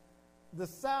is the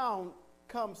sound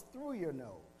comes through your nose.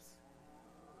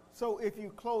 So if you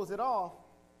close it off,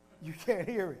 you can't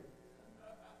hear it.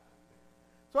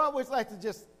 So I always like to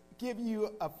just give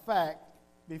you a fact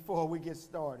before we get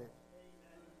started.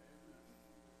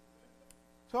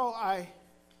 So I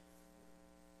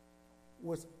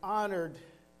was honored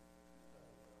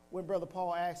when Brother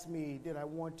Paul asked me, did I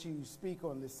want to speak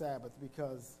on this Sabbath,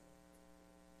 because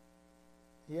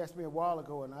he asked me a while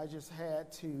ago, and I just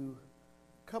had to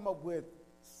come up with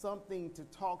something to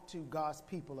talk to God's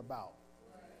people about.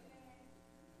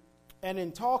 And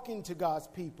in talking to God's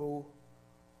people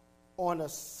on a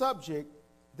subject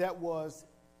that was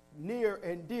near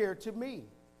and dear to me,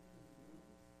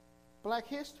 Black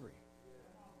history.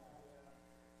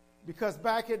 Because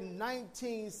back in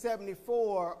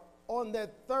 1974, on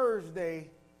that Thursday,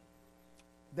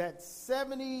 that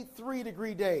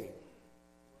 73-degree day,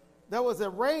 there was a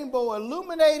rainbow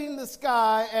illuminating the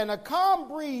sky, and a calm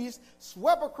breeze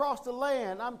swept across the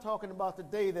land. I'm talking about the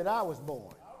day that I was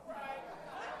born.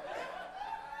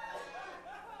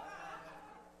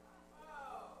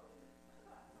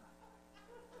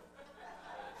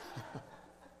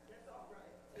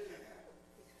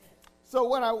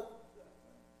 So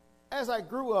as I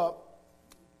grew up,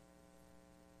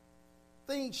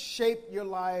 things shape your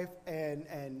life,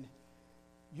 and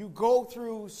you go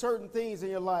through certain things in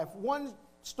your life. One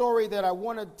story that I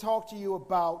want to talk to you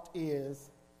about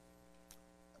is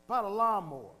about a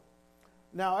lawnmower.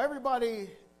 Now, everybody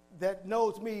that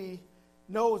knows me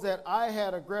knows that I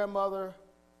had a grandmother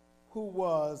who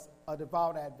was a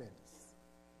devout Adventist.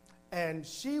 And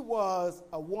she was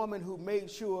a woman who made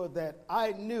sure that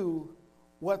I knew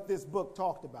what this book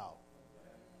talked about.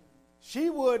 She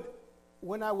would,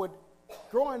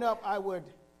 growing up, I would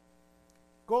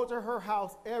go to her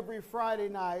house every Friday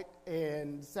night,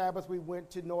 and Sabbath we went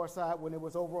to Northside when it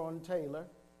was over on Taylor,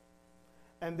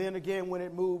 and then again when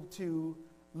it moved to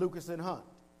Lucas and Hunt.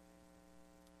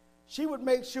 She would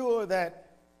make sure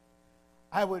that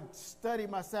I would study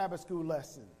my Sabbath school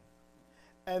lesson,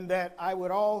 and that I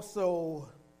would also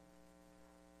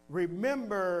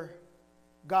remember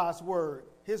God's word.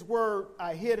 His word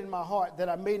I hid in my heart that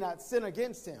I may not sin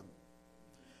against him.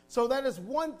 So that is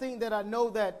one thing that I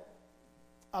know that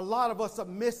a lot of us are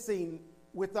missing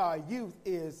with our youth,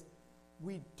 is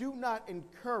we do not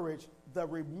encourage the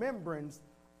remembrance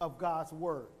of God's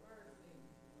word.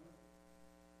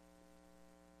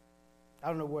 I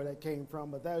don't know where that came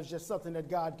from, but that was just something that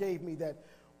God gave me, that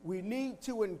we need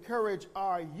to encourage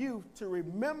our youth to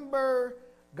remember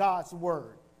God's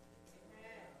word.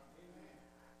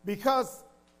 Because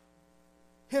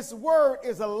his word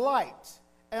is a light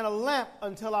and a lamp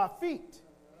until our feet.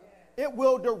 It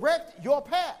will direct your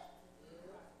path.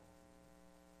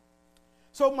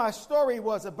 So my story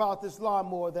was about this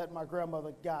lawnmower that my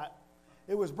grandmother got.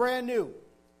 It was brand new.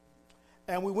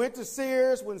 And we went to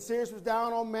Sears when Sears was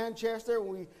down on Manchester. And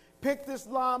we picked this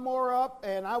lawnmower up,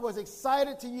 and I was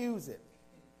excited to use it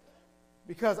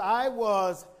because I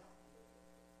was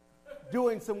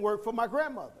doing some work for my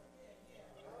grandmother.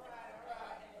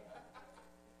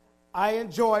 I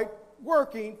enjoyed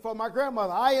working for my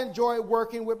grandmother. I enjoyed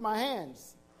working with my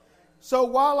hands. So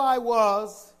while I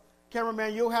was,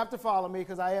 cameraman, you'll have to follow me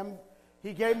because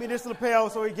he gave me this lapel,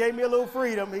 so he gave me a little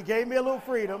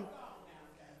freedom.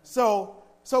 So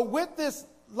with this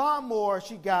lawnmower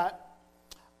she got,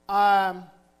 I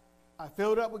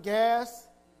filled up with gas.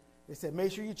 They said,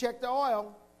 make sure you check the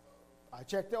oil. I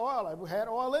checked the oil. I had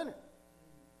oil in it.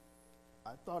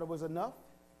 I thought it was enough.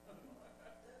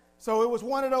 So it was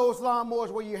one of those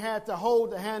lawnmowers where you had to hold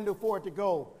the handle for it to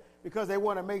go, because they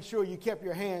want to make sure you kept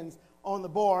your hands on the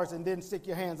bars and didn't stick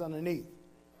your hands underneath.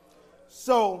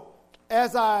 So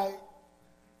as I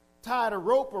tied a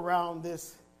rope around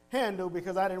this handle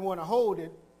because I didn't want to hold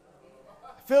it,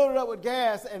 filled it up with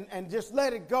gas and just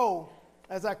let it go.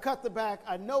 As I cut the back,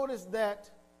 I noticed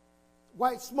that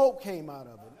white smoke came out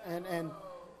of it. And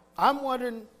I'm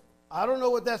wondering, I don't know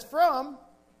what that's from,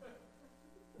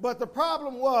 but the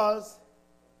problem was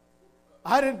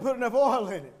I didn't put enough oil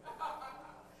in it.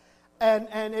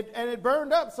 And it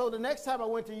burned up. So the next time I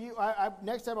went to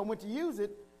use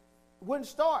it, it wouldn't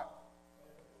start.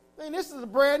 I mean, this is a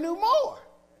brand new mower.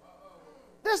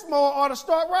 This mower ought to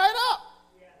start right up.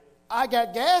 I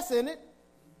got gas in it.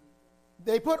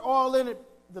 They put oil in it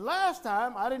the last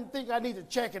time. I didn't think I needed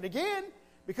to check it again,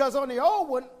 because on the old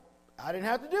one, I didn't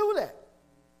have to do that.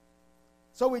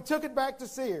 So we took it back to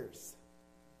Sears.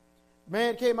 The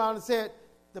man came out and said,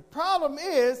 the problem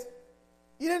is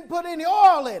you didn't put any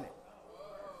oil in it.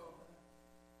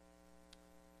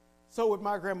 So with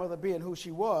my grandmother being who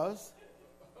she was,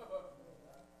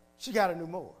 she got a new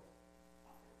mower.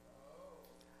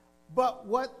 But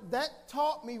what that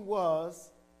taught me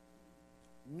was,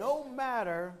 no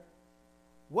matter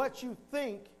what you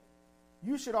think,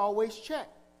 you should always check.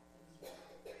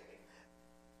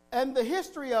 And the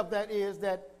history of that is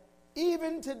that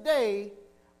even today,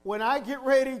 when I get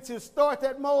ready to start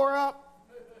that mower up,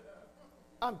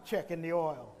 I'm checking the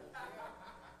oil.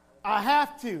 I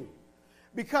have to.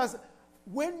 Because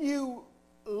when you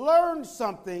learn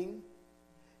something,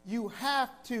 you have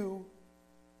to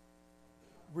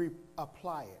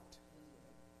apply it.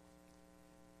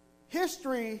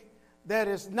 History that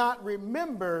is not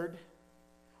remembered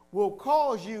will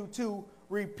cause you to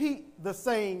repeat the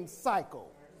same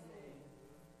cycle.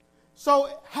 So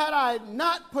had I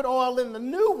not put oil in the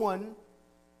new one,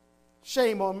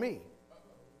 shame on me.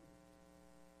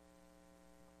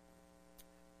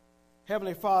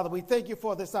 Heavenly Father, we thank you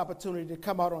for this opportunity to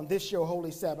come out on this your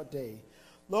holy Sabbath day.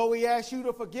 Lord, we ask you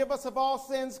to forgive us of all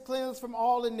sins, cleanse from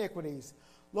all iniquities.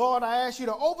 Lord, I ask you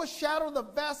to overshadow the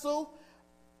vessel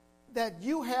that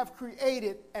you have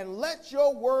created and let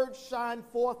your word shine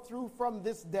forth through from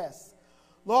this desk.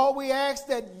 Lord, we ask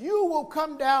that you will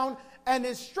come down and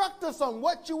instruct us on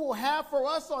what you will have for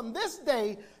us on this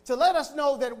day to let us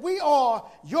know that we are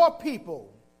your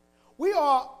people. We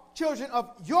are children of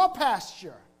your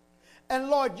pasture. And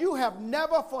Lord, you have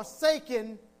never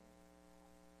forsaken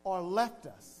or left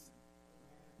us,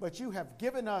 but you have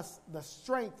given us the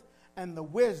strength and the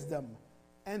wisdom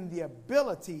and the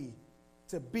ability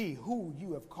to be who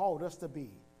you have called us to be.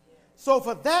 So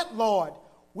for that, Lord,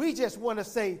 we just want to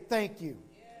say thank you.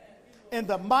 In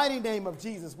the mighty name of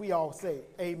Jesus, we all say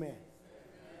amen.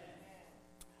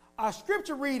 Our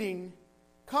scripture reading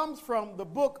comes from the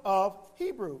book of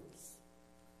Hebrews,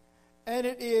 and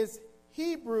it is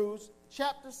Hebrews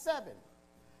chapter 7.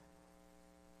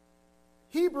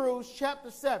 Hebrews chapter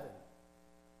 7.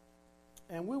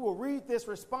 And we will read this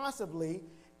responsibly.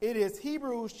 It is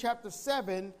Hebrews chapter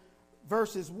 7,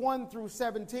 verses 1 through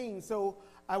 17. So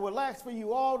I would ask for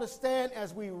you all to stand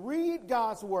as we read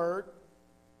God's word.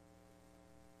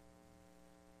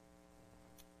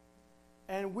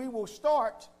 And we will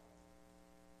start.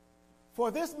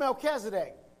 For this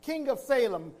Melchizedek, king of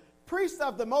Salem, priest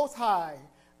of the Most High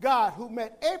God, who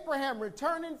met Abraham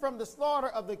returning from the slaughter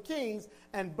of the kings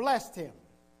and blessed him.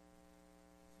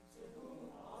 To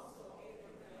whom also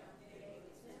Abraham gave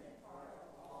the tenth part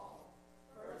of all,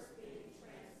 first being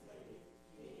translated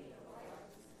king of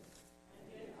righteousness,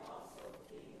 and then also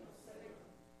king of Salem,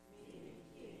 meaning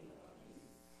king of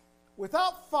peace.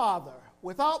 Without father,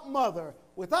 without mother,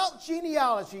 without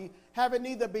genealogy, having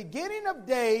neither beginning of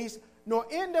days nor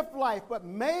end of life, but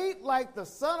made like the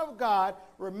Son of God,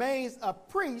 remains a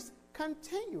priest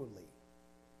continually.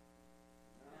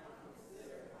 Now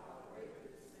consider how great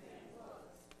this man was,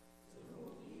 to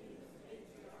whom even the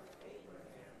patriarch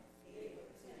Abraham gave a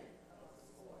tenth of the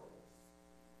spoils.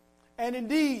 And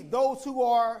indeed, those who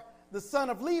are the son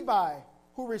of Levi,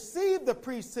 who received the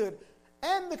priesthood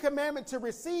and the commandment to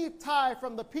receive tithe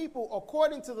from the people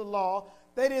according to the law,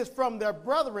 that is, from their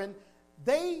brethren,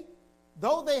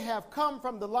 though they have come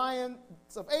from the lions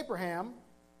of Abraham,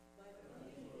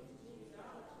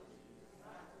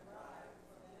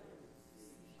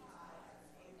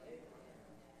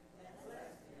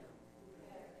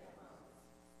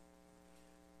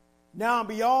 now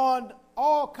beyond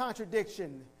all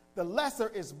contradiction, the lesser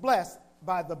is blessed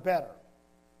by the better.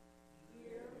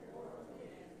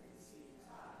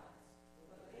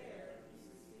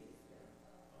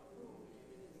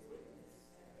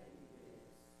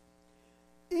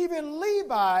 Even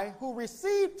Levi, who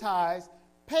received tithes,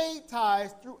 paid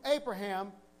tithes through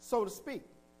Abraham, so to speak.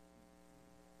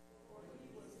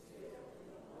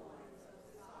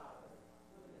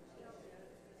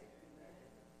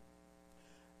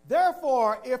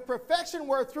 Therefore, if perfection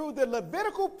were through the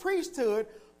Levitical priesthood,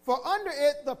 for under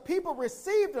it the people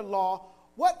received the law,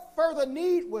 what further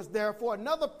need was there for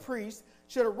another priest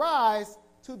should arise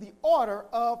to the order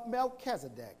of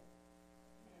Melchizedek?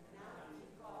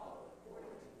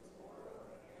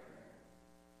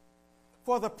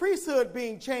 For the priesthood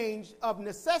being changed of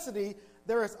necessity,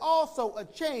 there is also a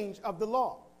change of the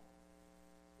law.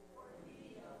 For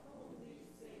he of whom these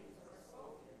things are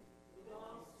spoken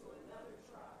belongs to another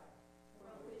tribe,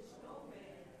 from which no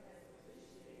man has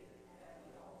officiated at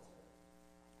the altar.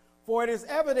 For it is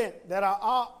evident that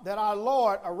our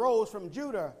Lord arose from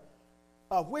Judah,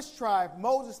 of which tribe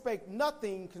Moses spake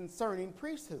nothing concerning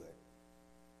priesthood.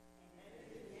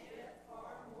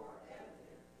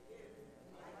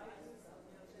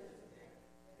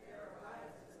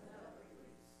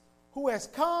 Who has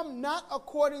come not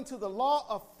according to the law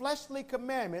of fleshly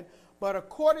commandment, but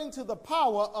according to the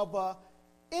power of an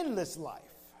endless life.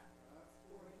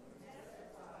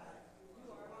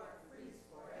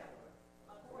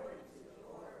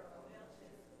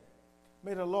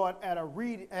 May the Lord add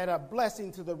a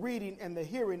blessing to the reading and the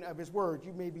hearing of his word.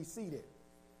 You may be seated.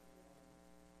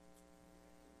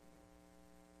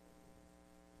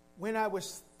 When I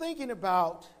was thinking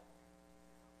about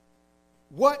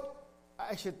what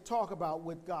I should talk about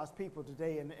with God's people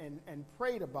today and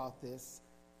prayed about this,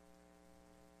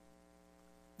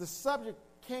 the subject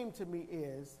came to me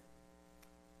is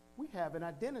we have an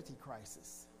identity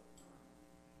crisis.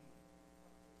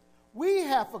 We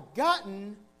have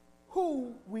forgotten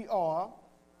who we are,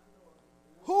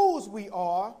 whose we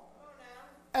are,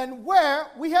 and where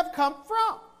we have come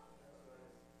from.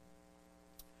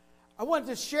 I wanted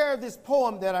to share this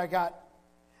poem that I got,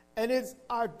 and it's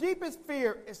our deepest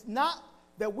fear is not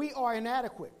that we are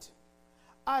inadequate.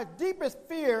 Our deepest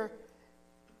fear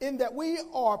in that we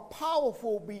are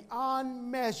powerful beyond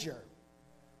measure.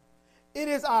 It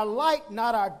is our light,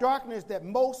 not our darkness, that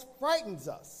most frightens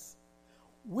us.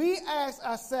 We ask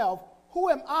ourselves, who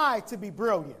am I to be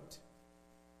brilliant,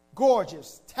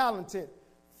 gorgeous, talented,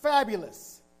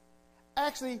 fabulous?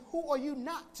 Actually, who are you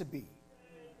not to be?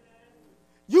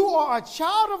 You are a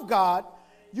child of God.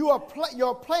 Your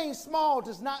playing small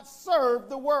does not serve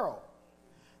the world.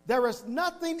 There is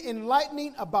nothing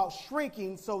enlightening about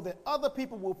shrinking so that other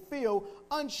people will feel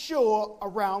unsure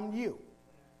around you.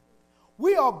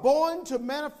 We are born to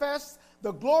manifest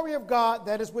the glory of God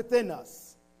that is within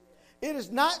us. It is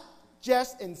not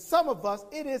just in some of us,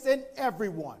 it is in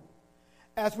everyone.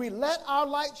 As we let our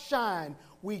light shine,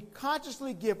 we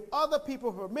consciously give other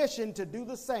people permission to do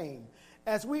the same.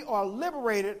 As we are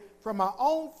liberated from our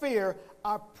own fear,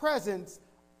 our presence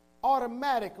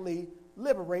automatically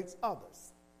liberates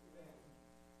others.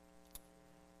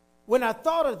 When I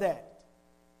thought of that,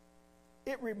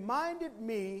 it reminded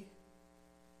me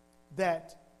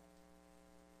that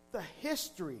the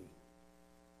history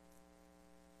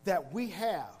that we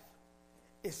have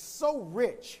is so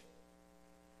rich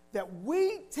that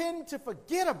we tend to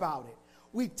forget about it.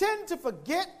 We tend to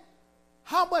forget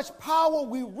how much power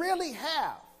we really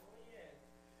have.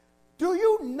 Do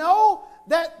you know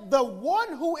that the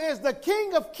one who is the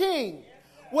King of Kings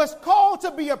was called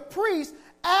to be a priest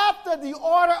after the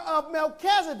order of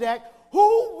Melchizedek,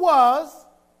 who was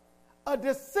a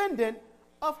descendant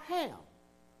of Ham,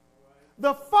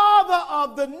 the father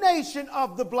of the nation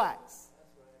of the blacks?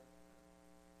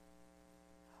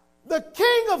 The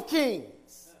King of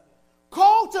Kings,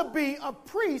 called to be a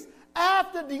priest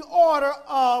after the order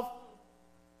of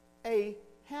a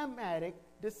Hamitic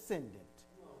descendant.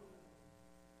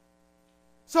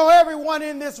 So everyone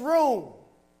in this room,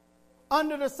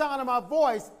 under the sound of my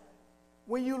voice,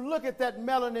 when you look at that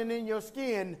melanin in your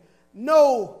skin,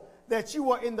 know that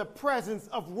you are in the presence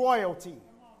of royalty.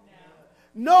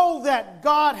 Know that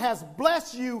God has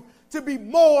blessed you to be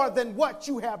more than what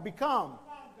you have become.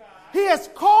 He has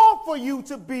called for you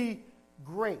to be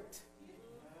great.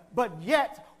 But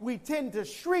yet we tend to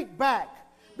shrink back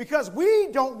because we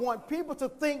don't want people to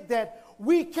think that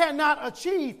we cannot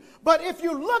achieve. But if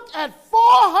you look at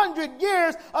 400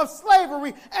 years of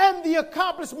slavery and the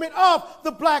accomplishment of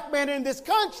the black man in this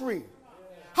country,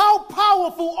 how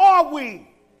powerful are we?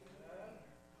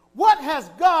 What has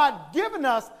God given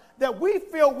us that we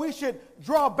feel we should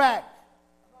draw back?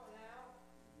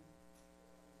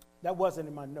 That wasn't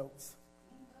in my notes.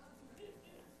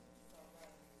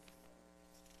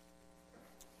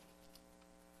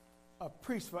 A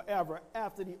priest forever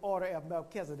after the order of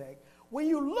Melchizedek. When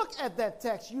you look at that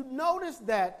text, you notice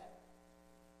that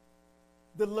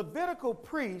the Levitical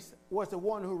priest was the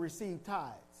one who received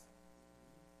tithes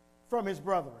from his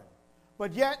brethren.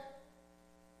 But yet,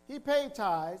 he paid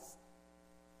tithes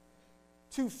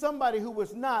to somebody who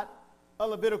was not a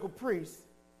Levitical priest,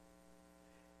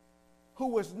 who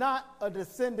was not a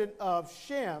descendant of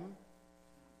Shem,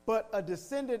 but a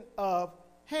descendant of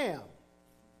Ham.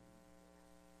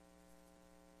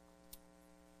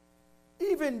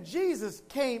 Even Jesus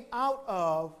came out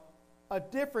of a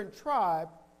different tribe,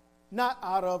 not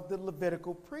out of the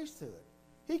Levitical priesthood.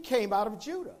 He came out of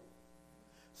Judah.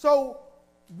 So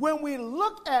when we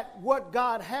look at what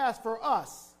God has for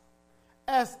us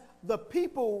as the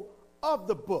people of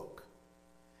the book,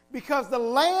 because the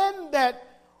land that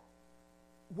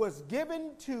was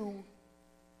given to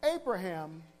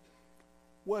Abraham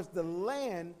was the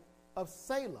land of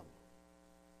Salem,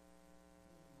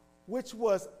 which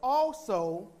was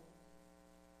also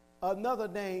another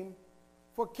name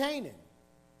for Canaan,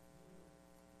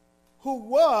 who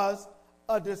was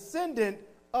a descendant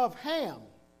of Ham,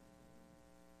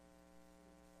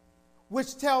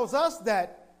 which tells us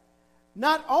that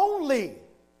not only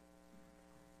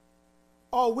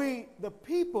are we the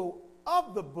people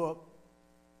of the book,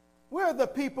 we're the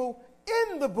people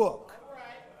in the book.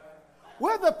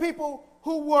 We're the people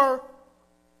who were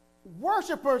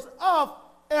worshipers of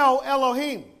El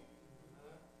Elohim.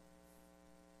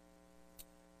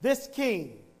 This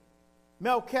king,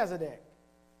 Melchizedek,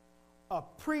 a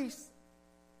priest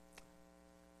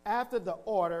after the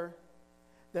order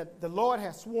that the Lord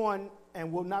has sworn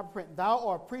and will not repent. Thou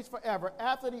art a priest forever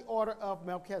after the order of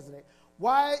Melchizedek.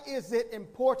 Why is it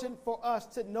important for us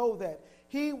to know that?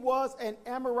 He was an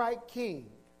Amorite king.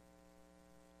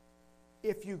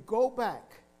 If you go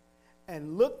back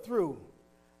and look through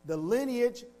the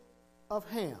lineage of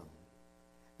Ham,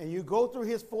 and you go through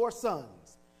his 4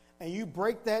 sons, and you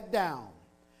break that down,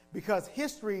 because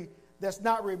history that's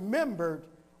not remembered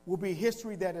will be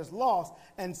history that is lost,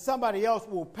 and somebody else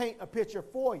will paint a picture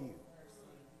for you.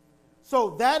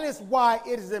 So that is why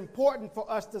it is important for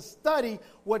us to study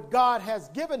what God has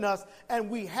given us, and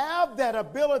we have that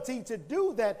ability to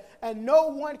do that, and no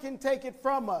one can take it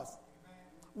from us.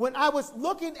 When I was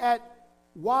looking at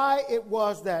why it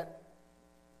was that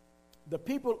the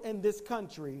people in this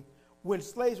country, when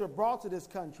slaves were brought to this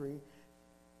country,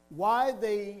 why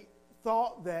they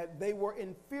thought that they were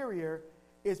inferior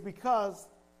is because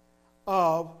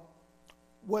of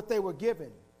what they were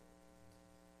given,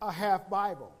 a half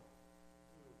Bible.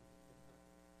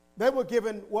 They were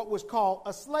given what was called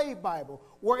a slave Bible,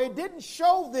 where it didn't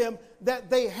show them that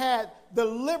they had the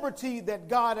liberty that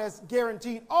God has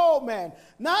guaranteed all man,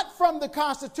 not from the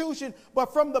Constitution,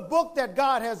 but from the book that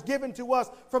God has given to us,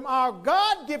 from our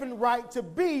God-given right to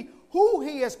be who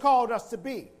he has called us to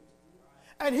be.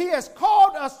 And he has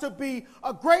called us to be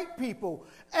a great people.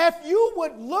 If you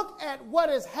would look at what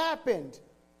has happened,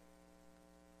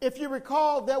 if you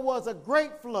recall, there was a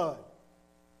great flood.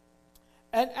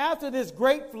 And after this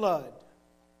great flood,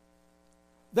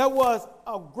 there was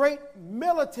a great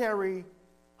military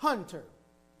hunter.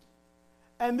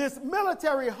 And this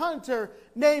military hunter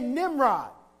named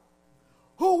Nimrod,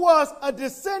 who was a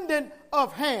descendant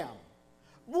of Ham,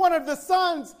 one of the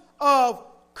sons of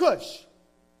Cush.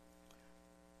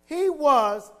 He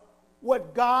was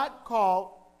what God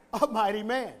called a mighty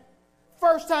man.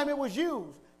 First time it was used,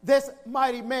 this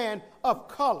mighty man of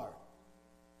color.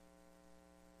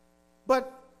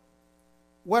 But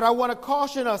what I want to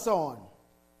caution us on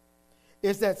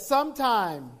is that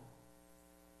sometime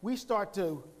we start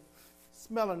to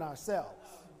smelling ourselves.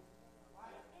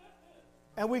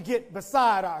 And we get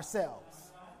beside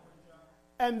ourselves.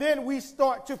 And then we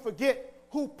start to forget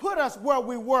who put us where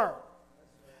we were.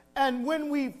 And when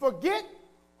we forget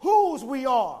whose we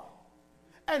are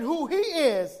and who he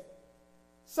is,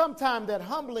 sometimes that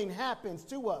humbling happens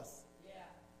to us.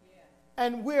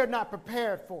 And we're not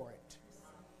prepared for it.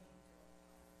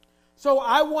 So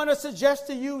I want to suggest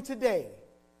to you today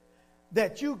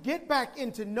that you get back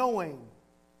into knowing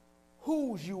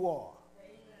whose you are,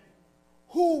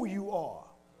 who you are,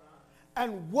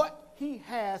 and what he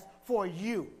has for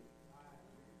you.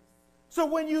 So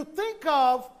when you think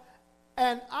of,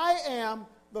 and I am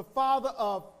the father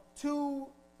of 2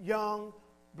 young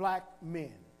black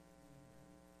men.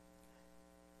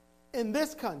 In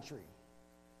this country,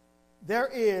 there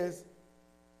is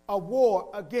a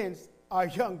war against our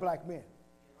young black men.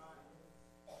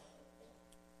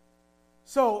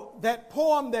 So that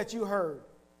poem that you heard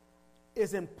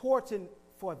is important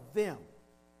for them,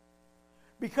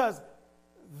 because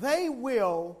they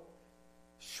will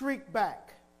shriek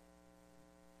back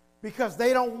because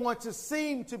they don't want to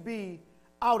seem to be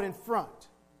out in front.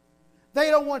 They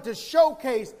don't want to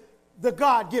showcase the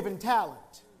God-given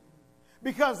talent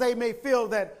because they may feel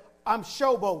that I'm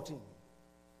showboating.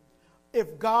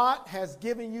 If God has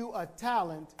given you a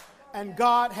talent and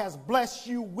God has blessed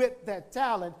you with that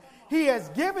talent, he has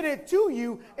given it to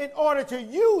you in order to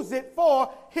use it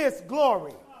for his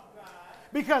glory.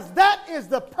 Because that is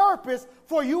the purpose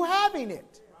for you having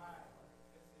it.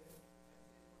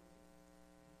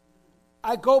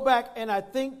 I go back and I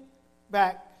think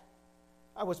back.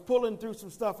 I was pulling through some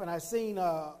stuff and I seen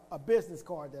a business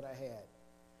card that I had.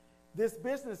 This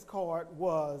business card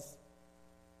was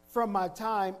from my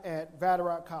time at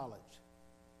Vatterott College.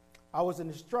 I was an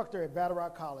instructor at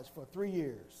Vatterott College for 3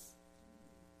 years.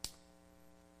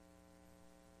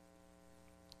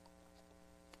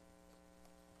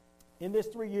 In this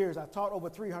 3 years, I taught over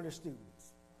 300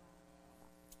 students.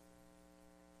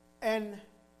 And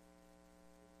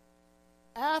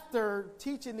after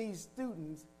teaching these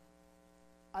students,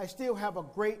 I still have a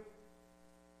great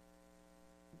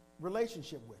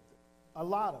relationship with them, a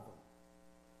lot of them.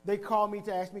 They call me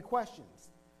to ask me questions.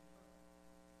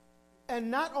 And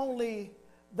not only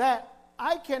that,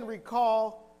 I can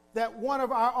recall that one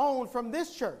of our own from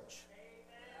this church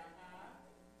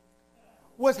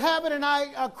was having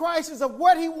a crisis of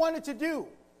what he wanted to do.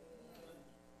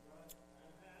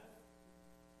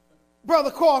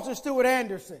 Brother Carlton Stewart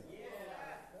Anderson.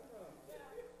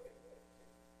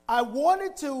 I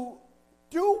wanted to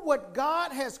do what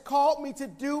God has called me to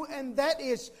do, and that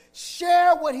is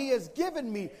share what he has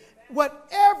given me. What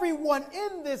everyone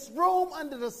in this room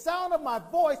under the sound of my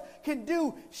voice can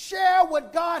do, share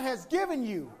what God has given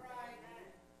you.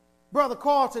 Brother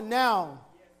Carlton now,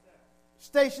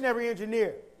 stationary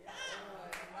engineer.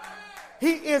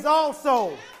 He is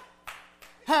also,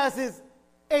 has his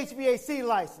HVAC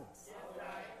license.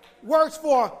 Works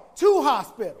for 2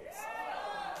 hospitals.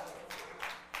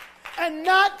 And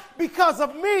not because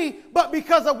of me, but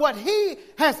because of what he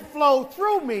has flowed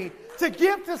through me to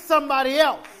give to somebody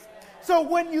else. So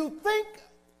when you think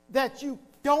that you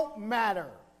don't matter,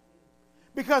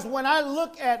 because when I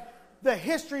look at the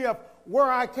history of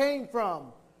where I came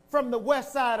from the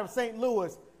west side of St.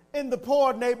 Louis, in the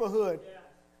poor neighborhood,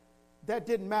 that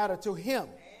didn't matter to him.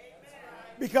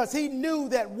 Because he knew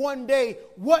that one day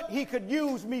what he could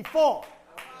use me for.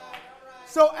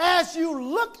 So as you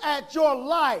look at your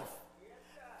life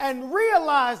and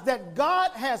realize that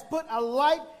God has put a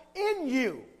light in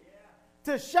you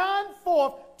to shine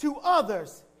forth to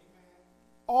others,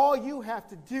 all you have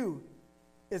to do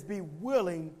is be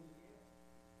willing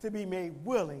to be made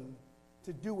willing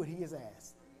to do what he has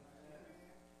asked.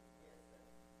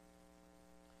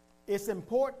 It's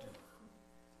important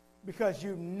because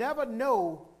you never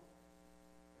know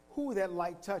who that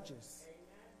light touches.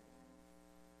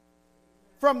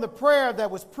 From the prayer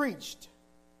that was preached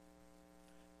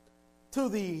to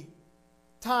the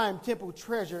time, temple,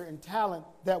 treasure, and talent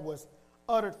that was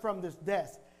uttered from this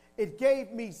desk, it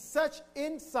gave me such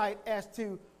insight as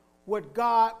to what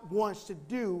God wants to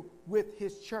do with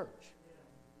his church.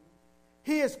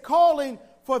 He is calling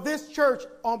for this church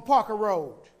on Parker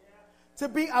Road to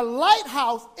be a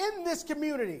lighthouse in this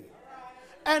community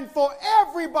and for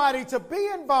everybody to be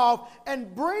involved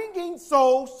in bringing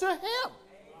souls to him.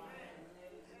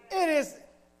 It is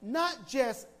not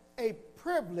just a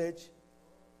privilege,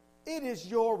 it is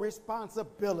your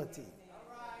responsibility.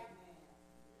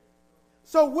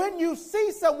 So when you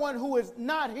see someone who is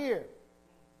not here,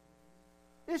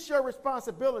 it's your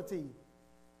responsibility.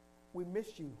 We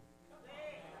miss you.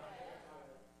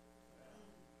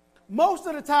 Most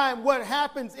of the time what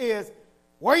happens is,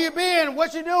 where you been?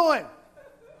 What you doing?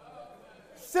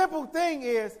 Simple thing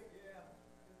is,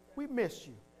 we miss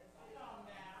you.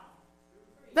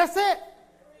 That's it.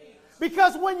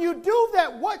 Because when you do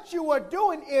that, what you are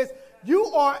doing is you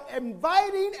are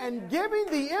inviting and giving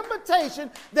the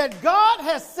invitation that God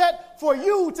has set for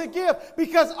you to give.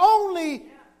 Because only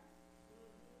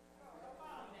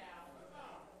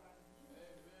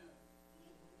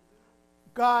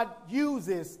God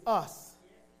uses us.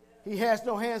 He has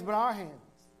no hands but our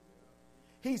hands.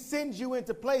 He sends you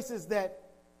into places that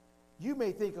you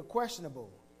may think are questionable.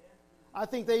 I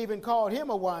think they even called him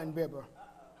a wine bibber.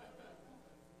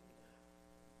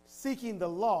 Seeking the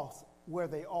lost where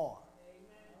they are.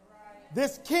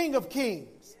 This King of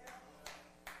Kings,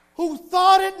 who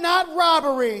thought it not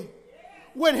robbery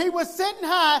when he was sitting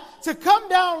high to come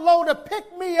down low to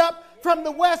pick me up from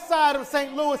the west side of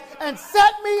St. Louis and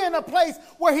set me in a place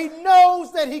where he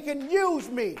knows that he can use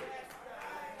me.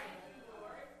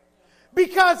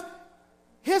 Because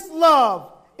his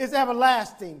love is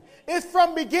everlasting. It's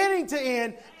from beginning to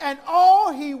end, and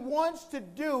all he wants to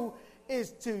do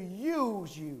is to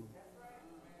use you.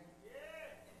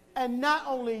 And not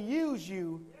only use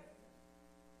you,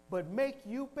 but make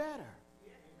you better.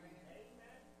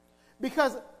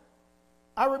 Because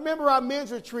I remember our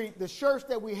men's retreat, the shirts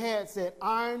that we had said,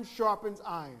 iron sharpens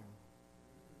iron.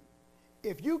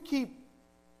 If you keep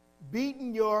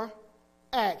beating your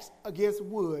axe against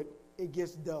wood, it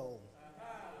gets dull.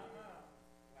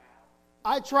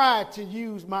 I tried to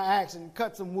use my axe and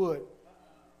cut some wood,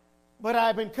 but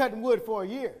I've been cutting wood for a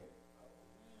year.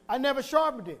 I never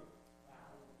sharpened it.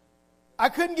 I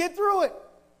couldn't get through it.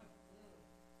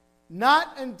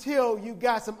 Not until you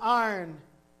got some iron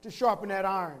to sharpen that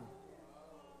iron.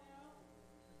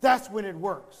 That's when it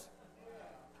works.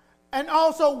 And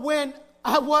also when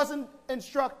I wasn't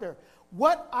instructor,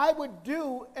 what I would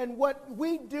do and what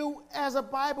we do as a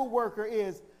Bible worker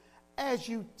is, as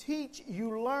you teach,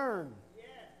 you learn.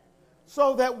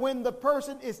 So that when the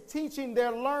person is teaching,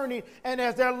 they're learning, and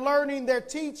as they're learning, they're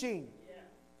teaching.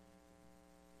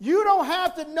 You don't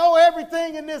have to know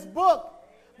everything in this book,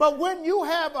 but when you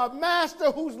have a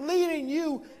master who's leading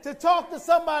you to talk to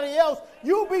somebody else,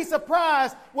 you'll be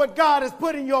surprised what God has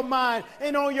put in your mind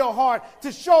and on your heart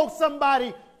to show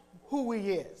somebody who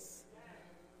he is.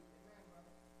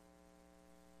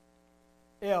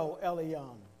 El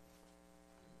Elyon.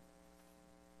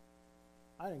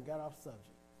 I didn't get off subject.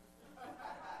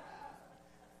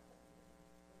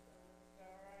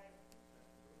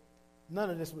 None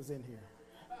of this was in here.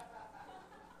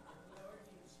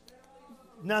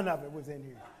 None of it was in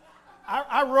here.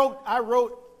 I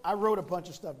wrote a bunch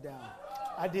of stuff down.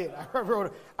 I did.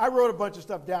 I wrote a bunch of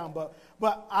stuff down,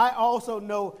 but I also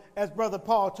know, as Brother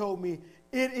Paul told me,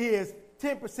 it is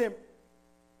 10%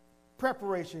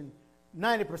 preparation,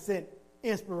 90%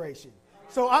 inspiration.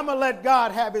 So I'm going to let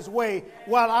God have his way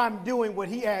while I'm doing what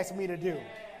he asked me to do.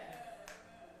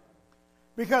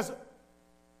 Because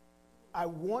I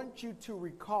want you to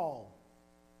recall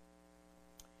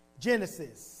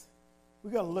Genesis.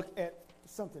 We're going to look at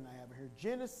something I have here.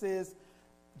 Genesis,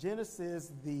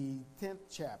 the 10th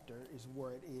chapter is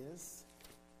where it is,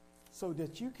 so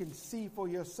that you can see for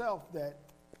yourself that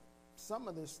some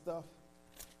of this stuff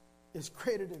is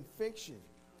greater than fiction.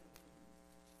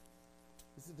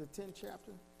 Is it the 10th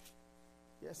chapter?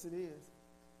 Yes, it is.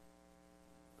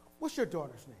 What's your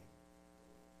daughter's name?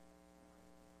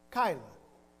 Kyla.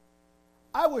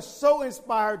 I was so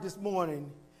inspired this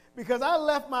morning because I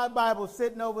left my Bible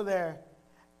sitting over there,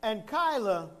 and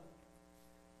Kyla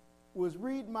was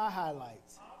reading my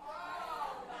highlights.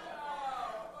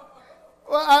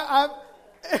 Well,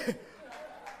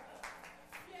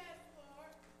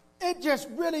 it just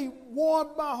really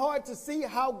warmed my heart to see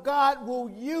how God will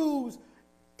use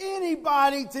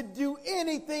anybody to do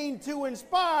anything to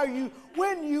inspire you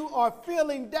when you are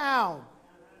feeling down.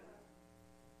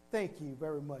 Thank you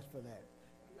very much for that.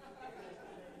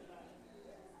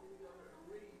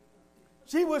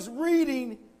 She was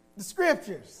reading the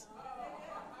scriptures.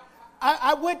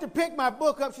 I went to pick my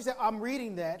book up. She said, I'm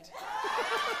reading that.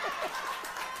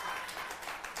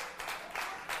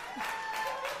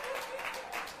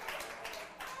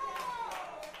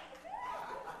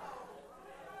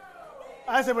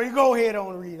 I said, well, you go ahead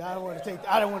on and read. I don't want to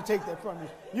take that from you.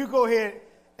 You go ahead,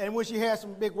 and when she has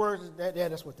some big words,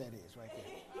 that's what that is right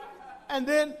there. And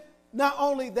then, not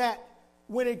only that,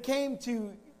 when it came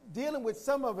to dealing with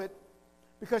some of it,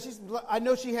 because I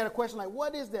know she had a question like,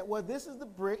 what is that? Well, this is the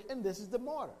brick and this is the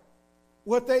mortar.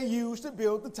 What they used to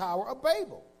build the Tower of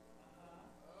Babel.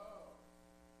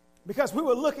 Because we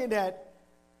were looking at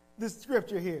this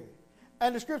scripture here.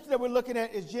 And the scripture that we're looking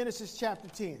at is Genesis chapter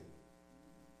 10.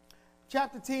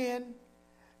 Chapter 10,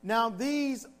 now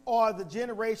these are the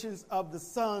generations of the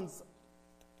sons.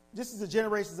 This is the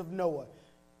generations of Noah.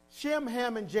 Shem,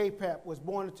 Ham, and Japheth was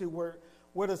born into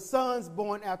were the sons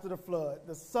born after the flood.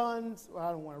 The sons, well,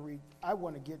 I don't want to read, I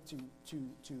want to get to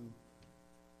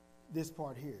this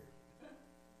part here.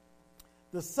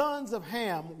 The sons of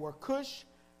Ham were Cush,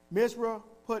 Mizrah,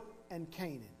 Put, and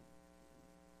Canaan.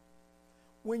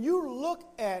 When you look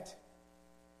at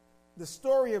the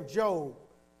story of Job,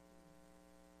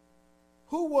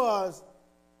 who was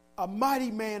a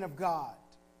mighty man of God,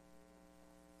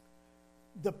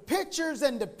 the pictures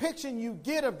and depiction you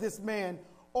get of this man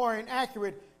are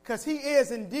inaccurate because he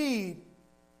is indeed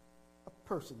a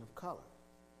person of color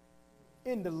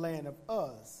in the land of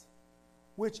Uz,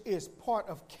 which is part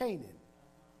of Canaan.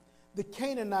 The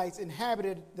Canaanites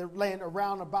inhabited the land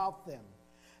around about them.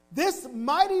 This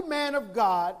mighty man of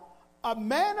God, a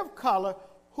man of color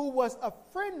who was a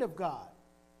friend of God,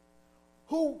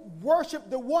 who worshiped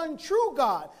the one true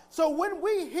God. So when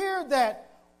we hear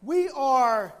that we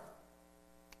are,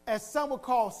 as some would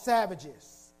call,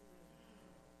 savages,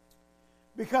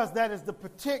 because that is the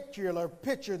particular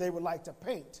picture they would like to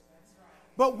paint.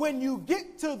 But when you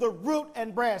get to the root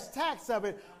and brass tacks of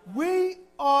it, we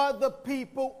are the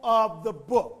people of the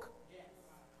book.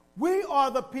 We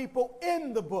are the people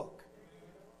in the book.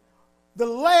 The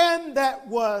land that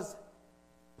was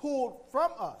pulled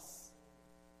from us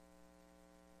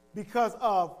because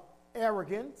of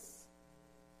arrogance,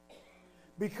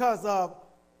 because of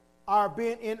our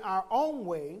being in our own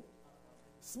way,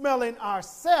 smelling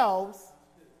ourselves.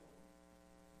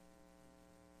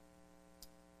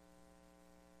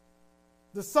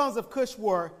 The sons of Cush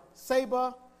were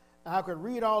Seba. I could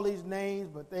read all these names,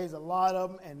 but there's a lot of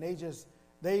them, and there's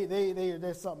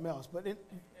something else. But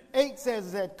 8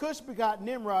 says that Cush begot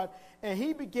Nimrod, and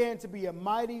he began to be a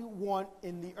mighty one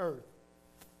in the earth.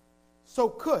 So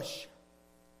Cush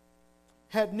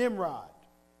had Nimrod,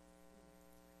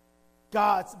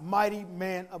 God's mighty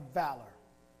man of valor.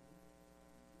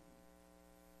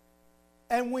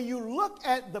 And when you look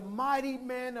at the mighty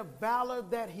man of valor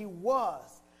that he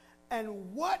was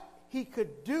and what he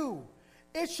could do,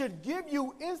 it should give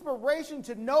you inspiration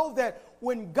to know that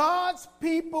when God's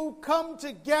people come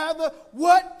together,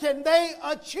 what can they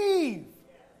achieve?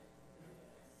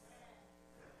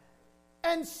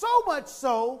 And so much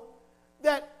so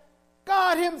that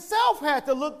God himself had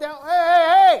to look down.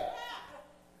 Hey.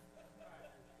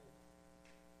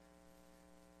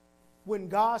 When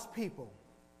God's people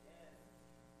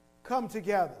come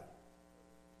together,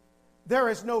 there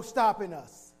is no stopping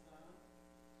us.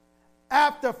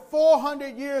 After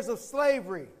 400 years of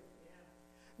slavery,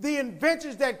 the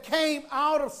inventions that came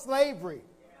out of slavery,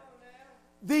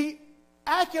 the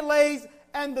accolades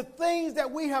and the things that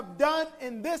we have done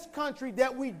in this country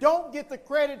that we don't get the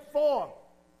credit for,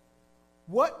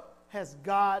 what has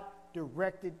God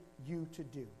directed you to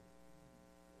do?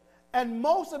 And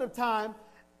most of the time,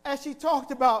 as she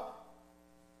talked about,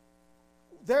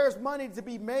 there's money to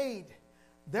be made.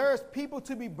 There's people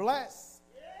to be blessed.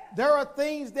 There are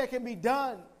things that can be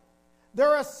done. There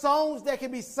are songs that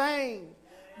can be sang.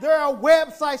 There are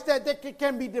websites that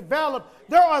can be developed.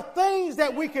 There are things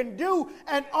that we can do,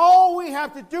 and all we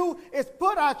have to do is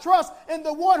put our trust in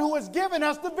the one who has given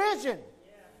us the vision.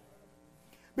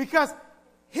 Because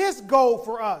his goal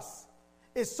for us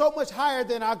is so much higher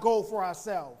than our goal for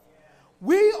ourselves.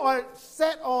 We are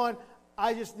set on,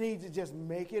 I just need to just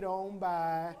make it on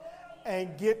by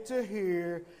and get to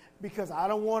here because I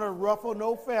don't want to ruffle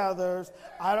no feathers.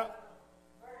 I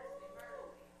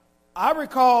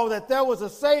recall that there was a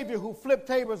Savior who flipped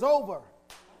tables over.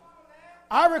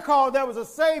 I recall there was a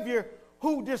Savior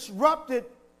who disrupted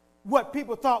what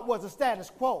people thought was the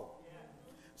status quo.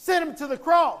 Sent him to the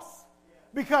cross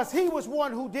because he was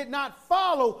one who did not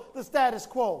follow the status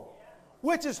quo,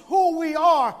 which is who we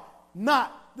are,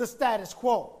 not the status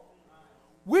quo.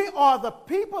 We are the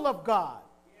people of God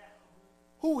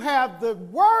who have the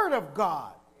Word of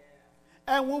God.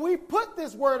 And when we put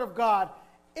this Word of God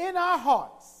in our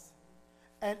hearts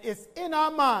and it's in our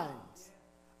minds,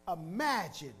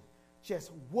 imagine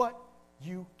just what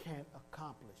you can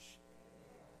accomplish.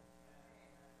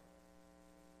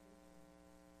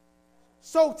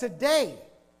 So today,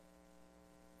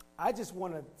 I just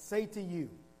want to say to you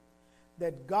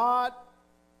that God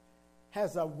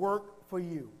has a work for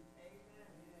you.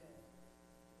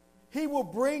 He will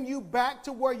bring you back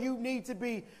to where you need to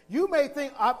be. You may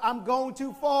think, I'm going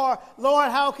too far.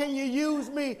 Lord, how can you use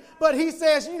me? But he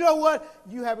says, you know what?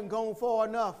 You haven't gone far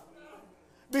enough.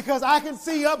 Because I can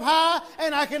see up high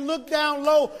and I can look down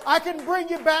low. I can bring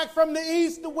you back from the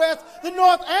east, the west, the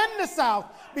north, and the south.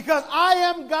 Because I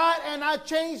am God and I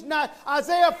change not.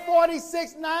 Isaiah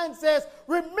 46:9 says,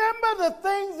 remember the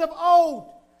things of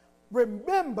old.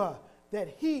 Remember that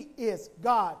he is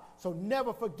God. So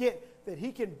never forget that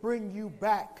he can bring you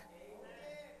back.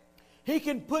 He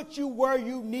can put you where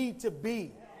you need to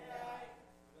be.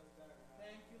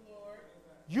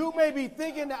 You may be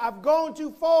thinking that I've gone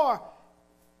too far.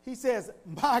 He says,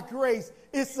 my grace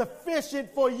is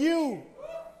sufficient for you.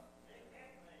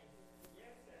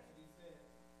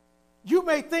 You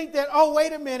may think that, oh,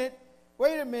 wait a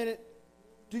minute.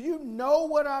 Do you know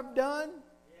what I've done?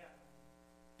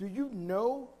 Do you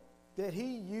know that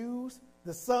he used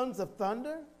the sons of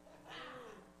thunder?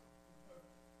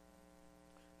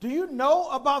 Do you know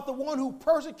about the one who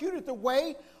persecuted the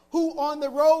way, who on the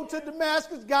road to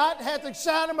Damascus, God had to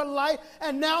shine him a light,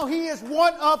 and now he is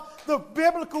one of the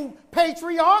biblical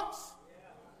patriarchs?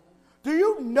 Do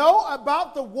you know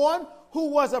about the one who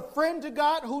was a friend to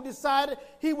God, who decided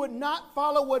he would not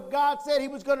follow what God said, he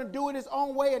was going to do it his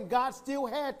own way, and God still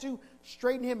had to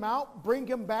straighten him out, bring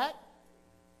him back?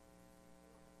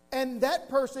 And that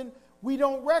person we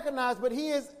don't recognize, but he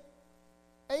is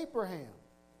Abraham.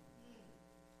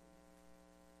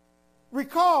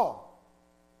 Recall,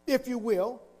 if you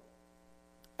will,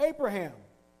 Abraham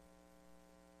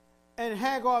and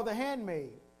Hagar the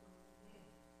handmaid.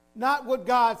 Not what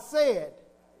God said,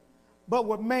 but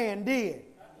what man did.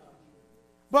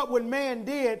 But when man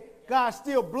did, God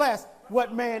still blessed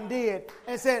what man did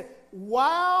and said,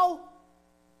 while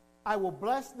I will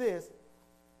bless this,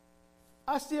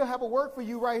 I still have a work for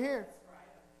you right here.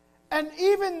 And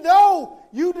even though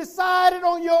you decided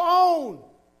on your own,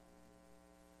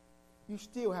 you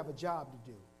still have a job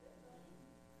to do.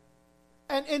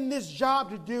 And in this job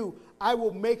to do, I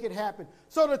will make it happen.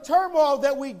 So the turmoil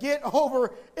that we get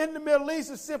over in the Middle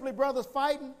East is simply brothers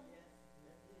fighting.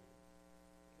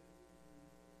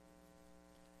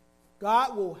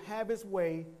 God will have his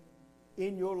way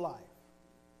in your life.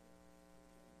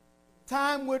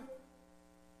 Time would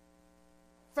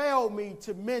fail me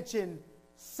to mention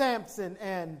Samson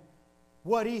and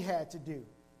what he had to do.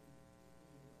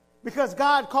 Because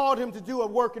God called him to do a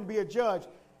work and be a judge.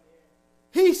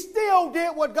 He still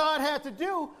did what God had to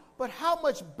do, but how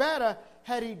much better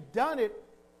had he done it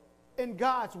in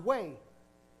God's way?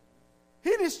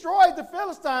 He destroyed the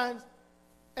Philistines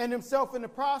and himself in the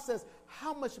process.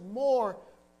 How much more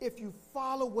if you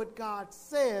follow what God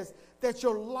says, that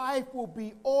your life will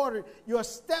be ordered, your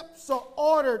steps are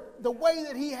ordered the way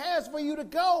that he has for you to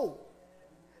go.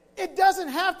 It doesn't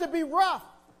have to be rough.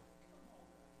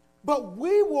 But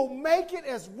we will make it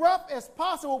as rough as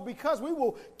possible because we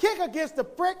will kick against the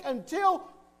prick until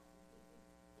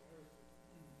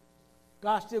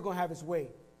God's still going to have his way.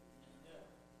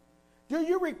 Do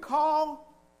you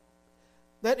recall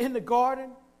that in the garden,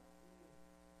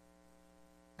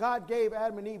 God gave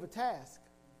Adam and Eve a task?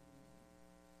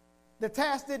 The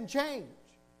task didn't change,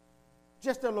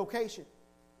 just their location.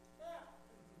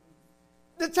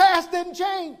 The task didn't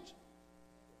change.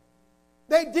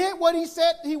 They did what he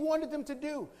said he wanted them to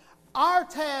do. Our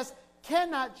task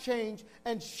cannot change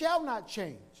and shall not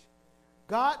change.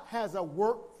 God has a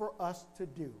work for us to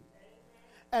do.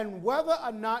 And whether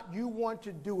or not you want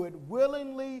to do it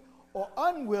willingly or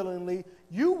unwillingly,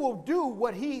 you will do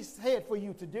what he said for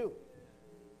you to do.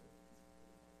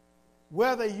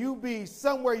 Whether you be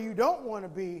somewhere you don't want to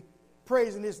be,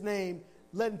 praising his name,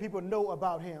 letting people know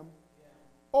about him,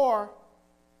 or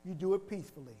you do it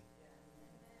peacefully.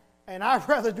 And I'd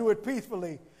rather do it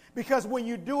peacefully, because when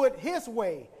you do it his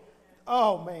way,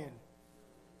 oh man,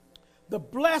 the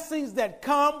blessings that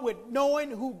come with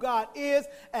knowing who God is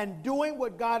and doing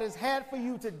what God has had for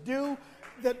you to do,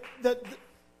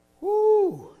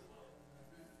 whoo.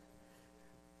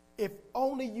 If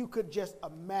only you could just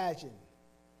imagine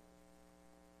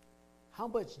how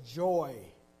much joy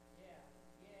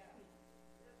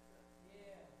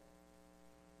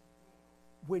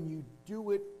when you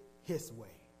do it his way.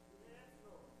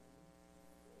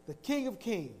 The King of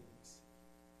Kings,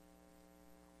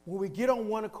 when we get on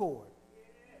one accord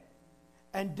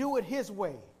and do it his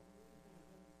way,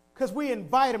 because we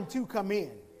invite him to come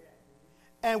in,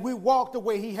 and we walk the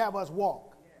way he have us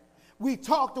walk. We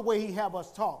talk the way he have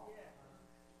us talk.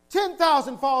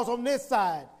 10,000 falls on this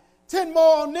side, 10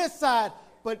 more on this side,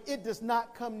 but it does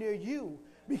not come near you,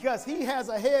 because he has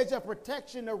a hedge of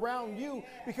protection around you,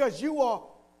 because your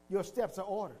steps are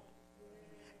ordered.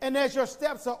 And as your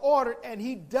steps are ordered and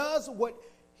he does what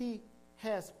he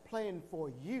has planned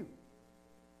for you,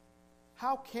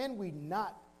 how can we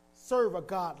not serve a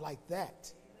God like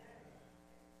that?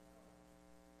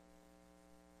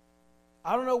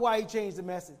 I don't know why he changed the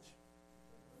message,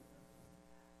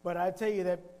 but I tell you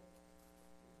that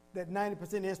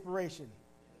 90% inspiration.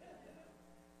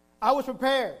 I was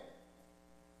prepared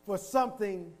for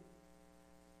something,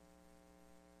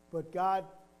 but God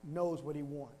knows what he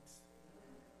wants.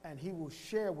 And he will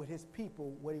share with his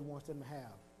people what he wants them to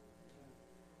have.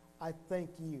 I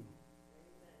thank you.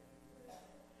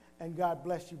 And God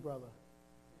bless you, brother.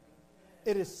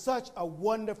 It is such a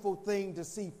wonderful thing to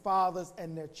see fathers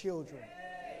and their children.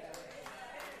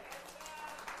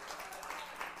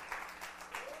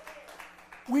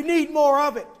 We need more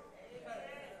of it.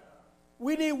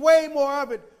 We need way more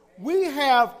of it. We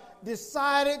have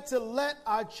decided to let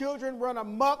our children run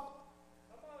amok.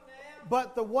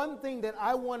 But the one thing that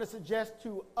I want to suggest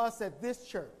to us at this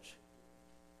church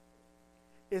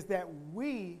is that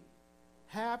we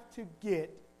have to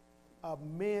get a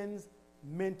men's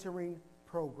mentoring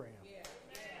program.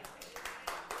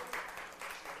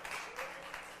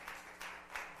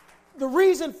 The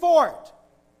reason for it,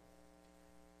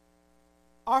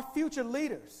 our future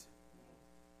leaders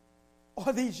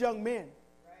are these young men.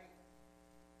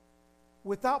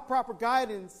 Without proper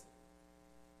guidance,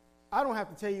 I don't have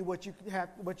to tell you what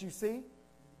you see.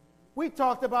 We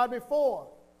talked about it before.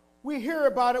 We hear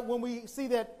about it when we see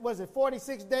that,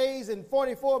 46 days and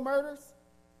 44 murders?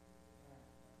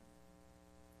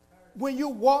 When you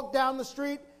walk down the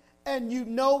street and you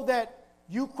know that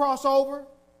you cross over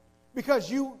because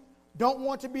you don't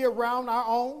want to be around our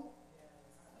own,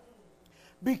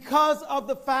 because of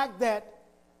the fact that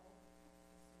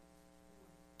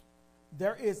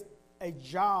there is a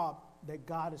job that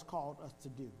God has called us to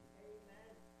do.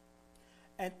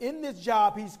 And in this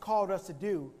job he's called us to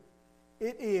do,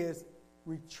 it is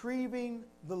retrieving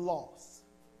the lost.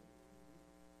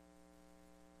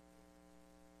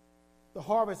 The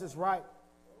harvest is ripe.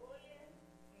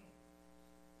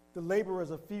 The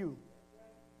laborers are few.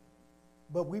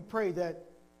 But we pray that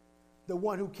the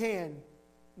one who can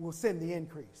will send the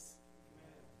increase.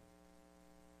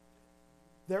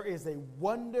 There is a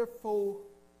wonderful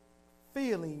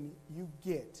feeling you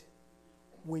get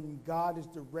when God is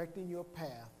directing your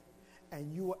path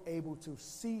and you are able to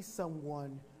see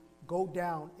someone go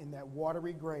down in that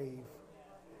watery grave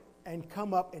and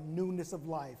come up in newness of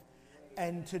life,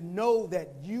 and to know that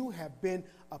you have been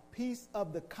a piece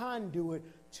of the conduit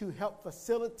to help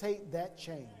facilitate that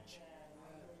change.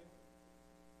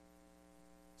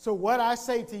 So what I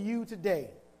say to you today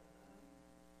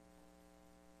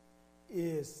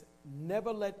is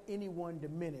never let anyone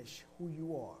diminish who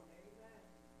you are.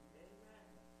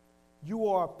 You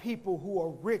are people who are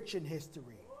rich in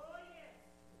history.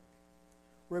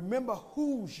 remember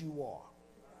whose you are.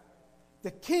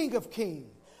 The King of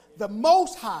Kings, the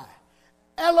Most High,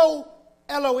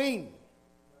 Elohim,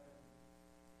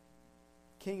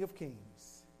 King of Kings.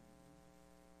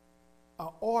 An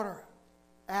order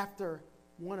after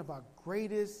one of our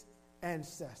greatest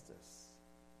ancestors.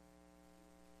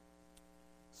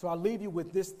 So I leave you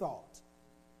with this thought.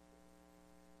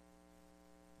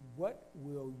 What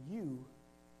will you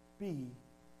be,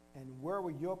 and where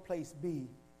will your place be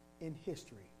in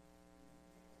history?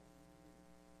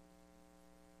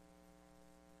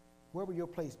 Where will your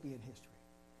place be in history?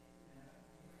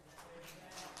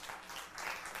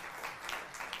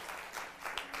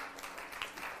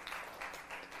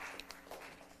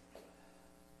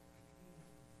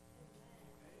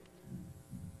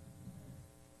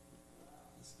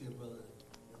 Let's give Brother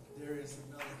Darius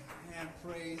another hand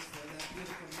praise for that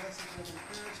beautiful message of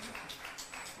encouragement.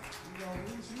 You know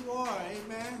whose you are,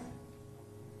 amen.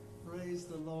 Praise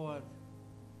the Lord.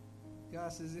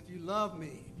 God says, if you love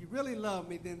me, if you really love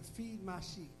me, then feed my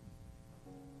sheep.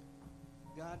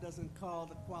 God doesn't call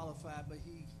the qualified, but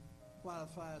he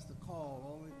qualifies the call. The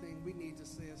only thing we need to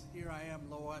say is, here I am,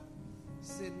 Lord,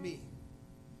 send me.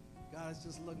 God is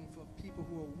just looking for people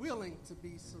who are willing to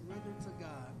be surrendered to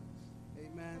God.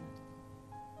 Amen.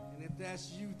 And if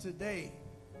that's you today,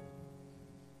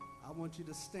 I want you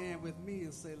to stand with me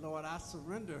and say, Lord, I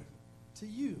surrender to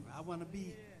you. I want to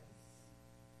be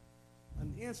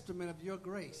an instrument of your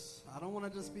grace. I don't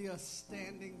want to just be a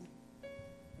standing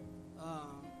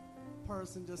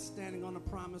person, just standing on the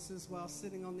promises while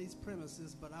sitting on these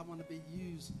premises, but I want to be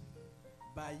used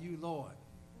by you, Lord.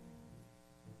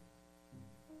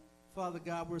 Father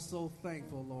God, we're so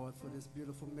thankful, Lord, for this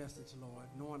beautiful message, Lord,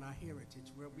 knowing our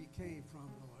heritage, where we came from,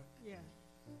 Lord. Yeah.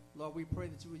 Lord, we pray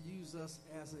that you would use us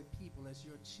as a people, as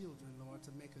your children, Lord,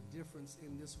 to make a difference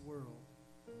in this world.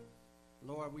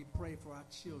 Lord, we pray for our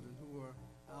children who are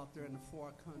out there in the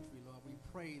far country, Lord. We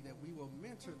pray that we will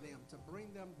mentor them to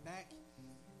bring them back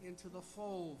into the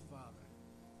fold, Father.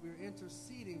 We're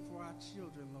interceding for our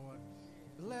children, Lord.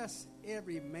 Bless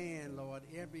every man, Lord,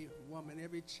 every woman,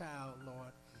 every child,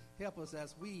 Lord. Help us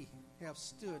as we have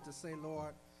stood to say,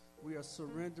 Lord, we are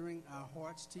surrendering our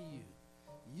hearts to you.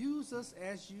 Use us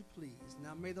as you please.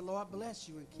 Now may the Lord bless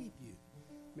you and keep you.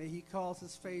 May he cause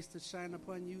his face to shine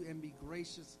upon you and be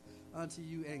gracious unto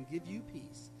you and give you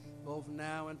peace, both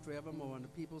now and forevermore. And the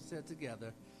people said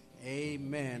together,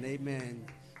 amen, amen.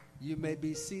 You may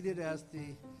be seated as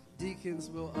the deacons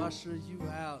will usher you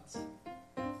out.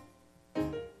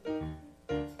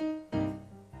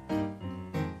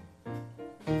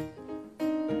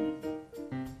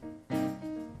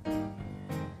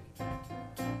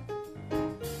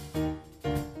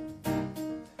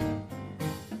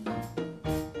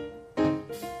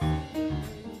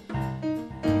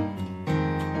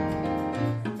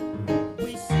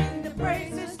 We sing the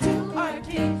praises to our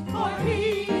King, for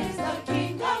he is the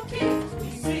King of Kings.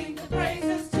 We sing the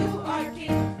praises to our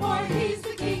King, for he's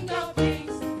the King of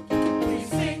Kings. We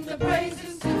sing the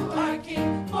praises to our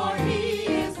King, for he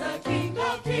is the King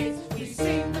of Kings. We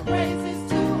sing the praises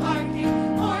to our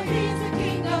King, for he's the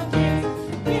King of Kings.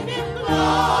 Give him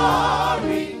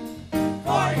glory,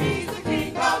 for he's the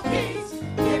King of Kings.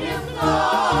 Give him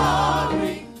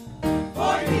glory,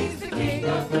 for he's the King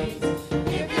of Kings.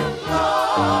 Give him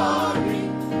glory,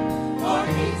 for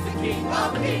he's the King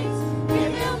of Kings.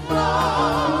 Give him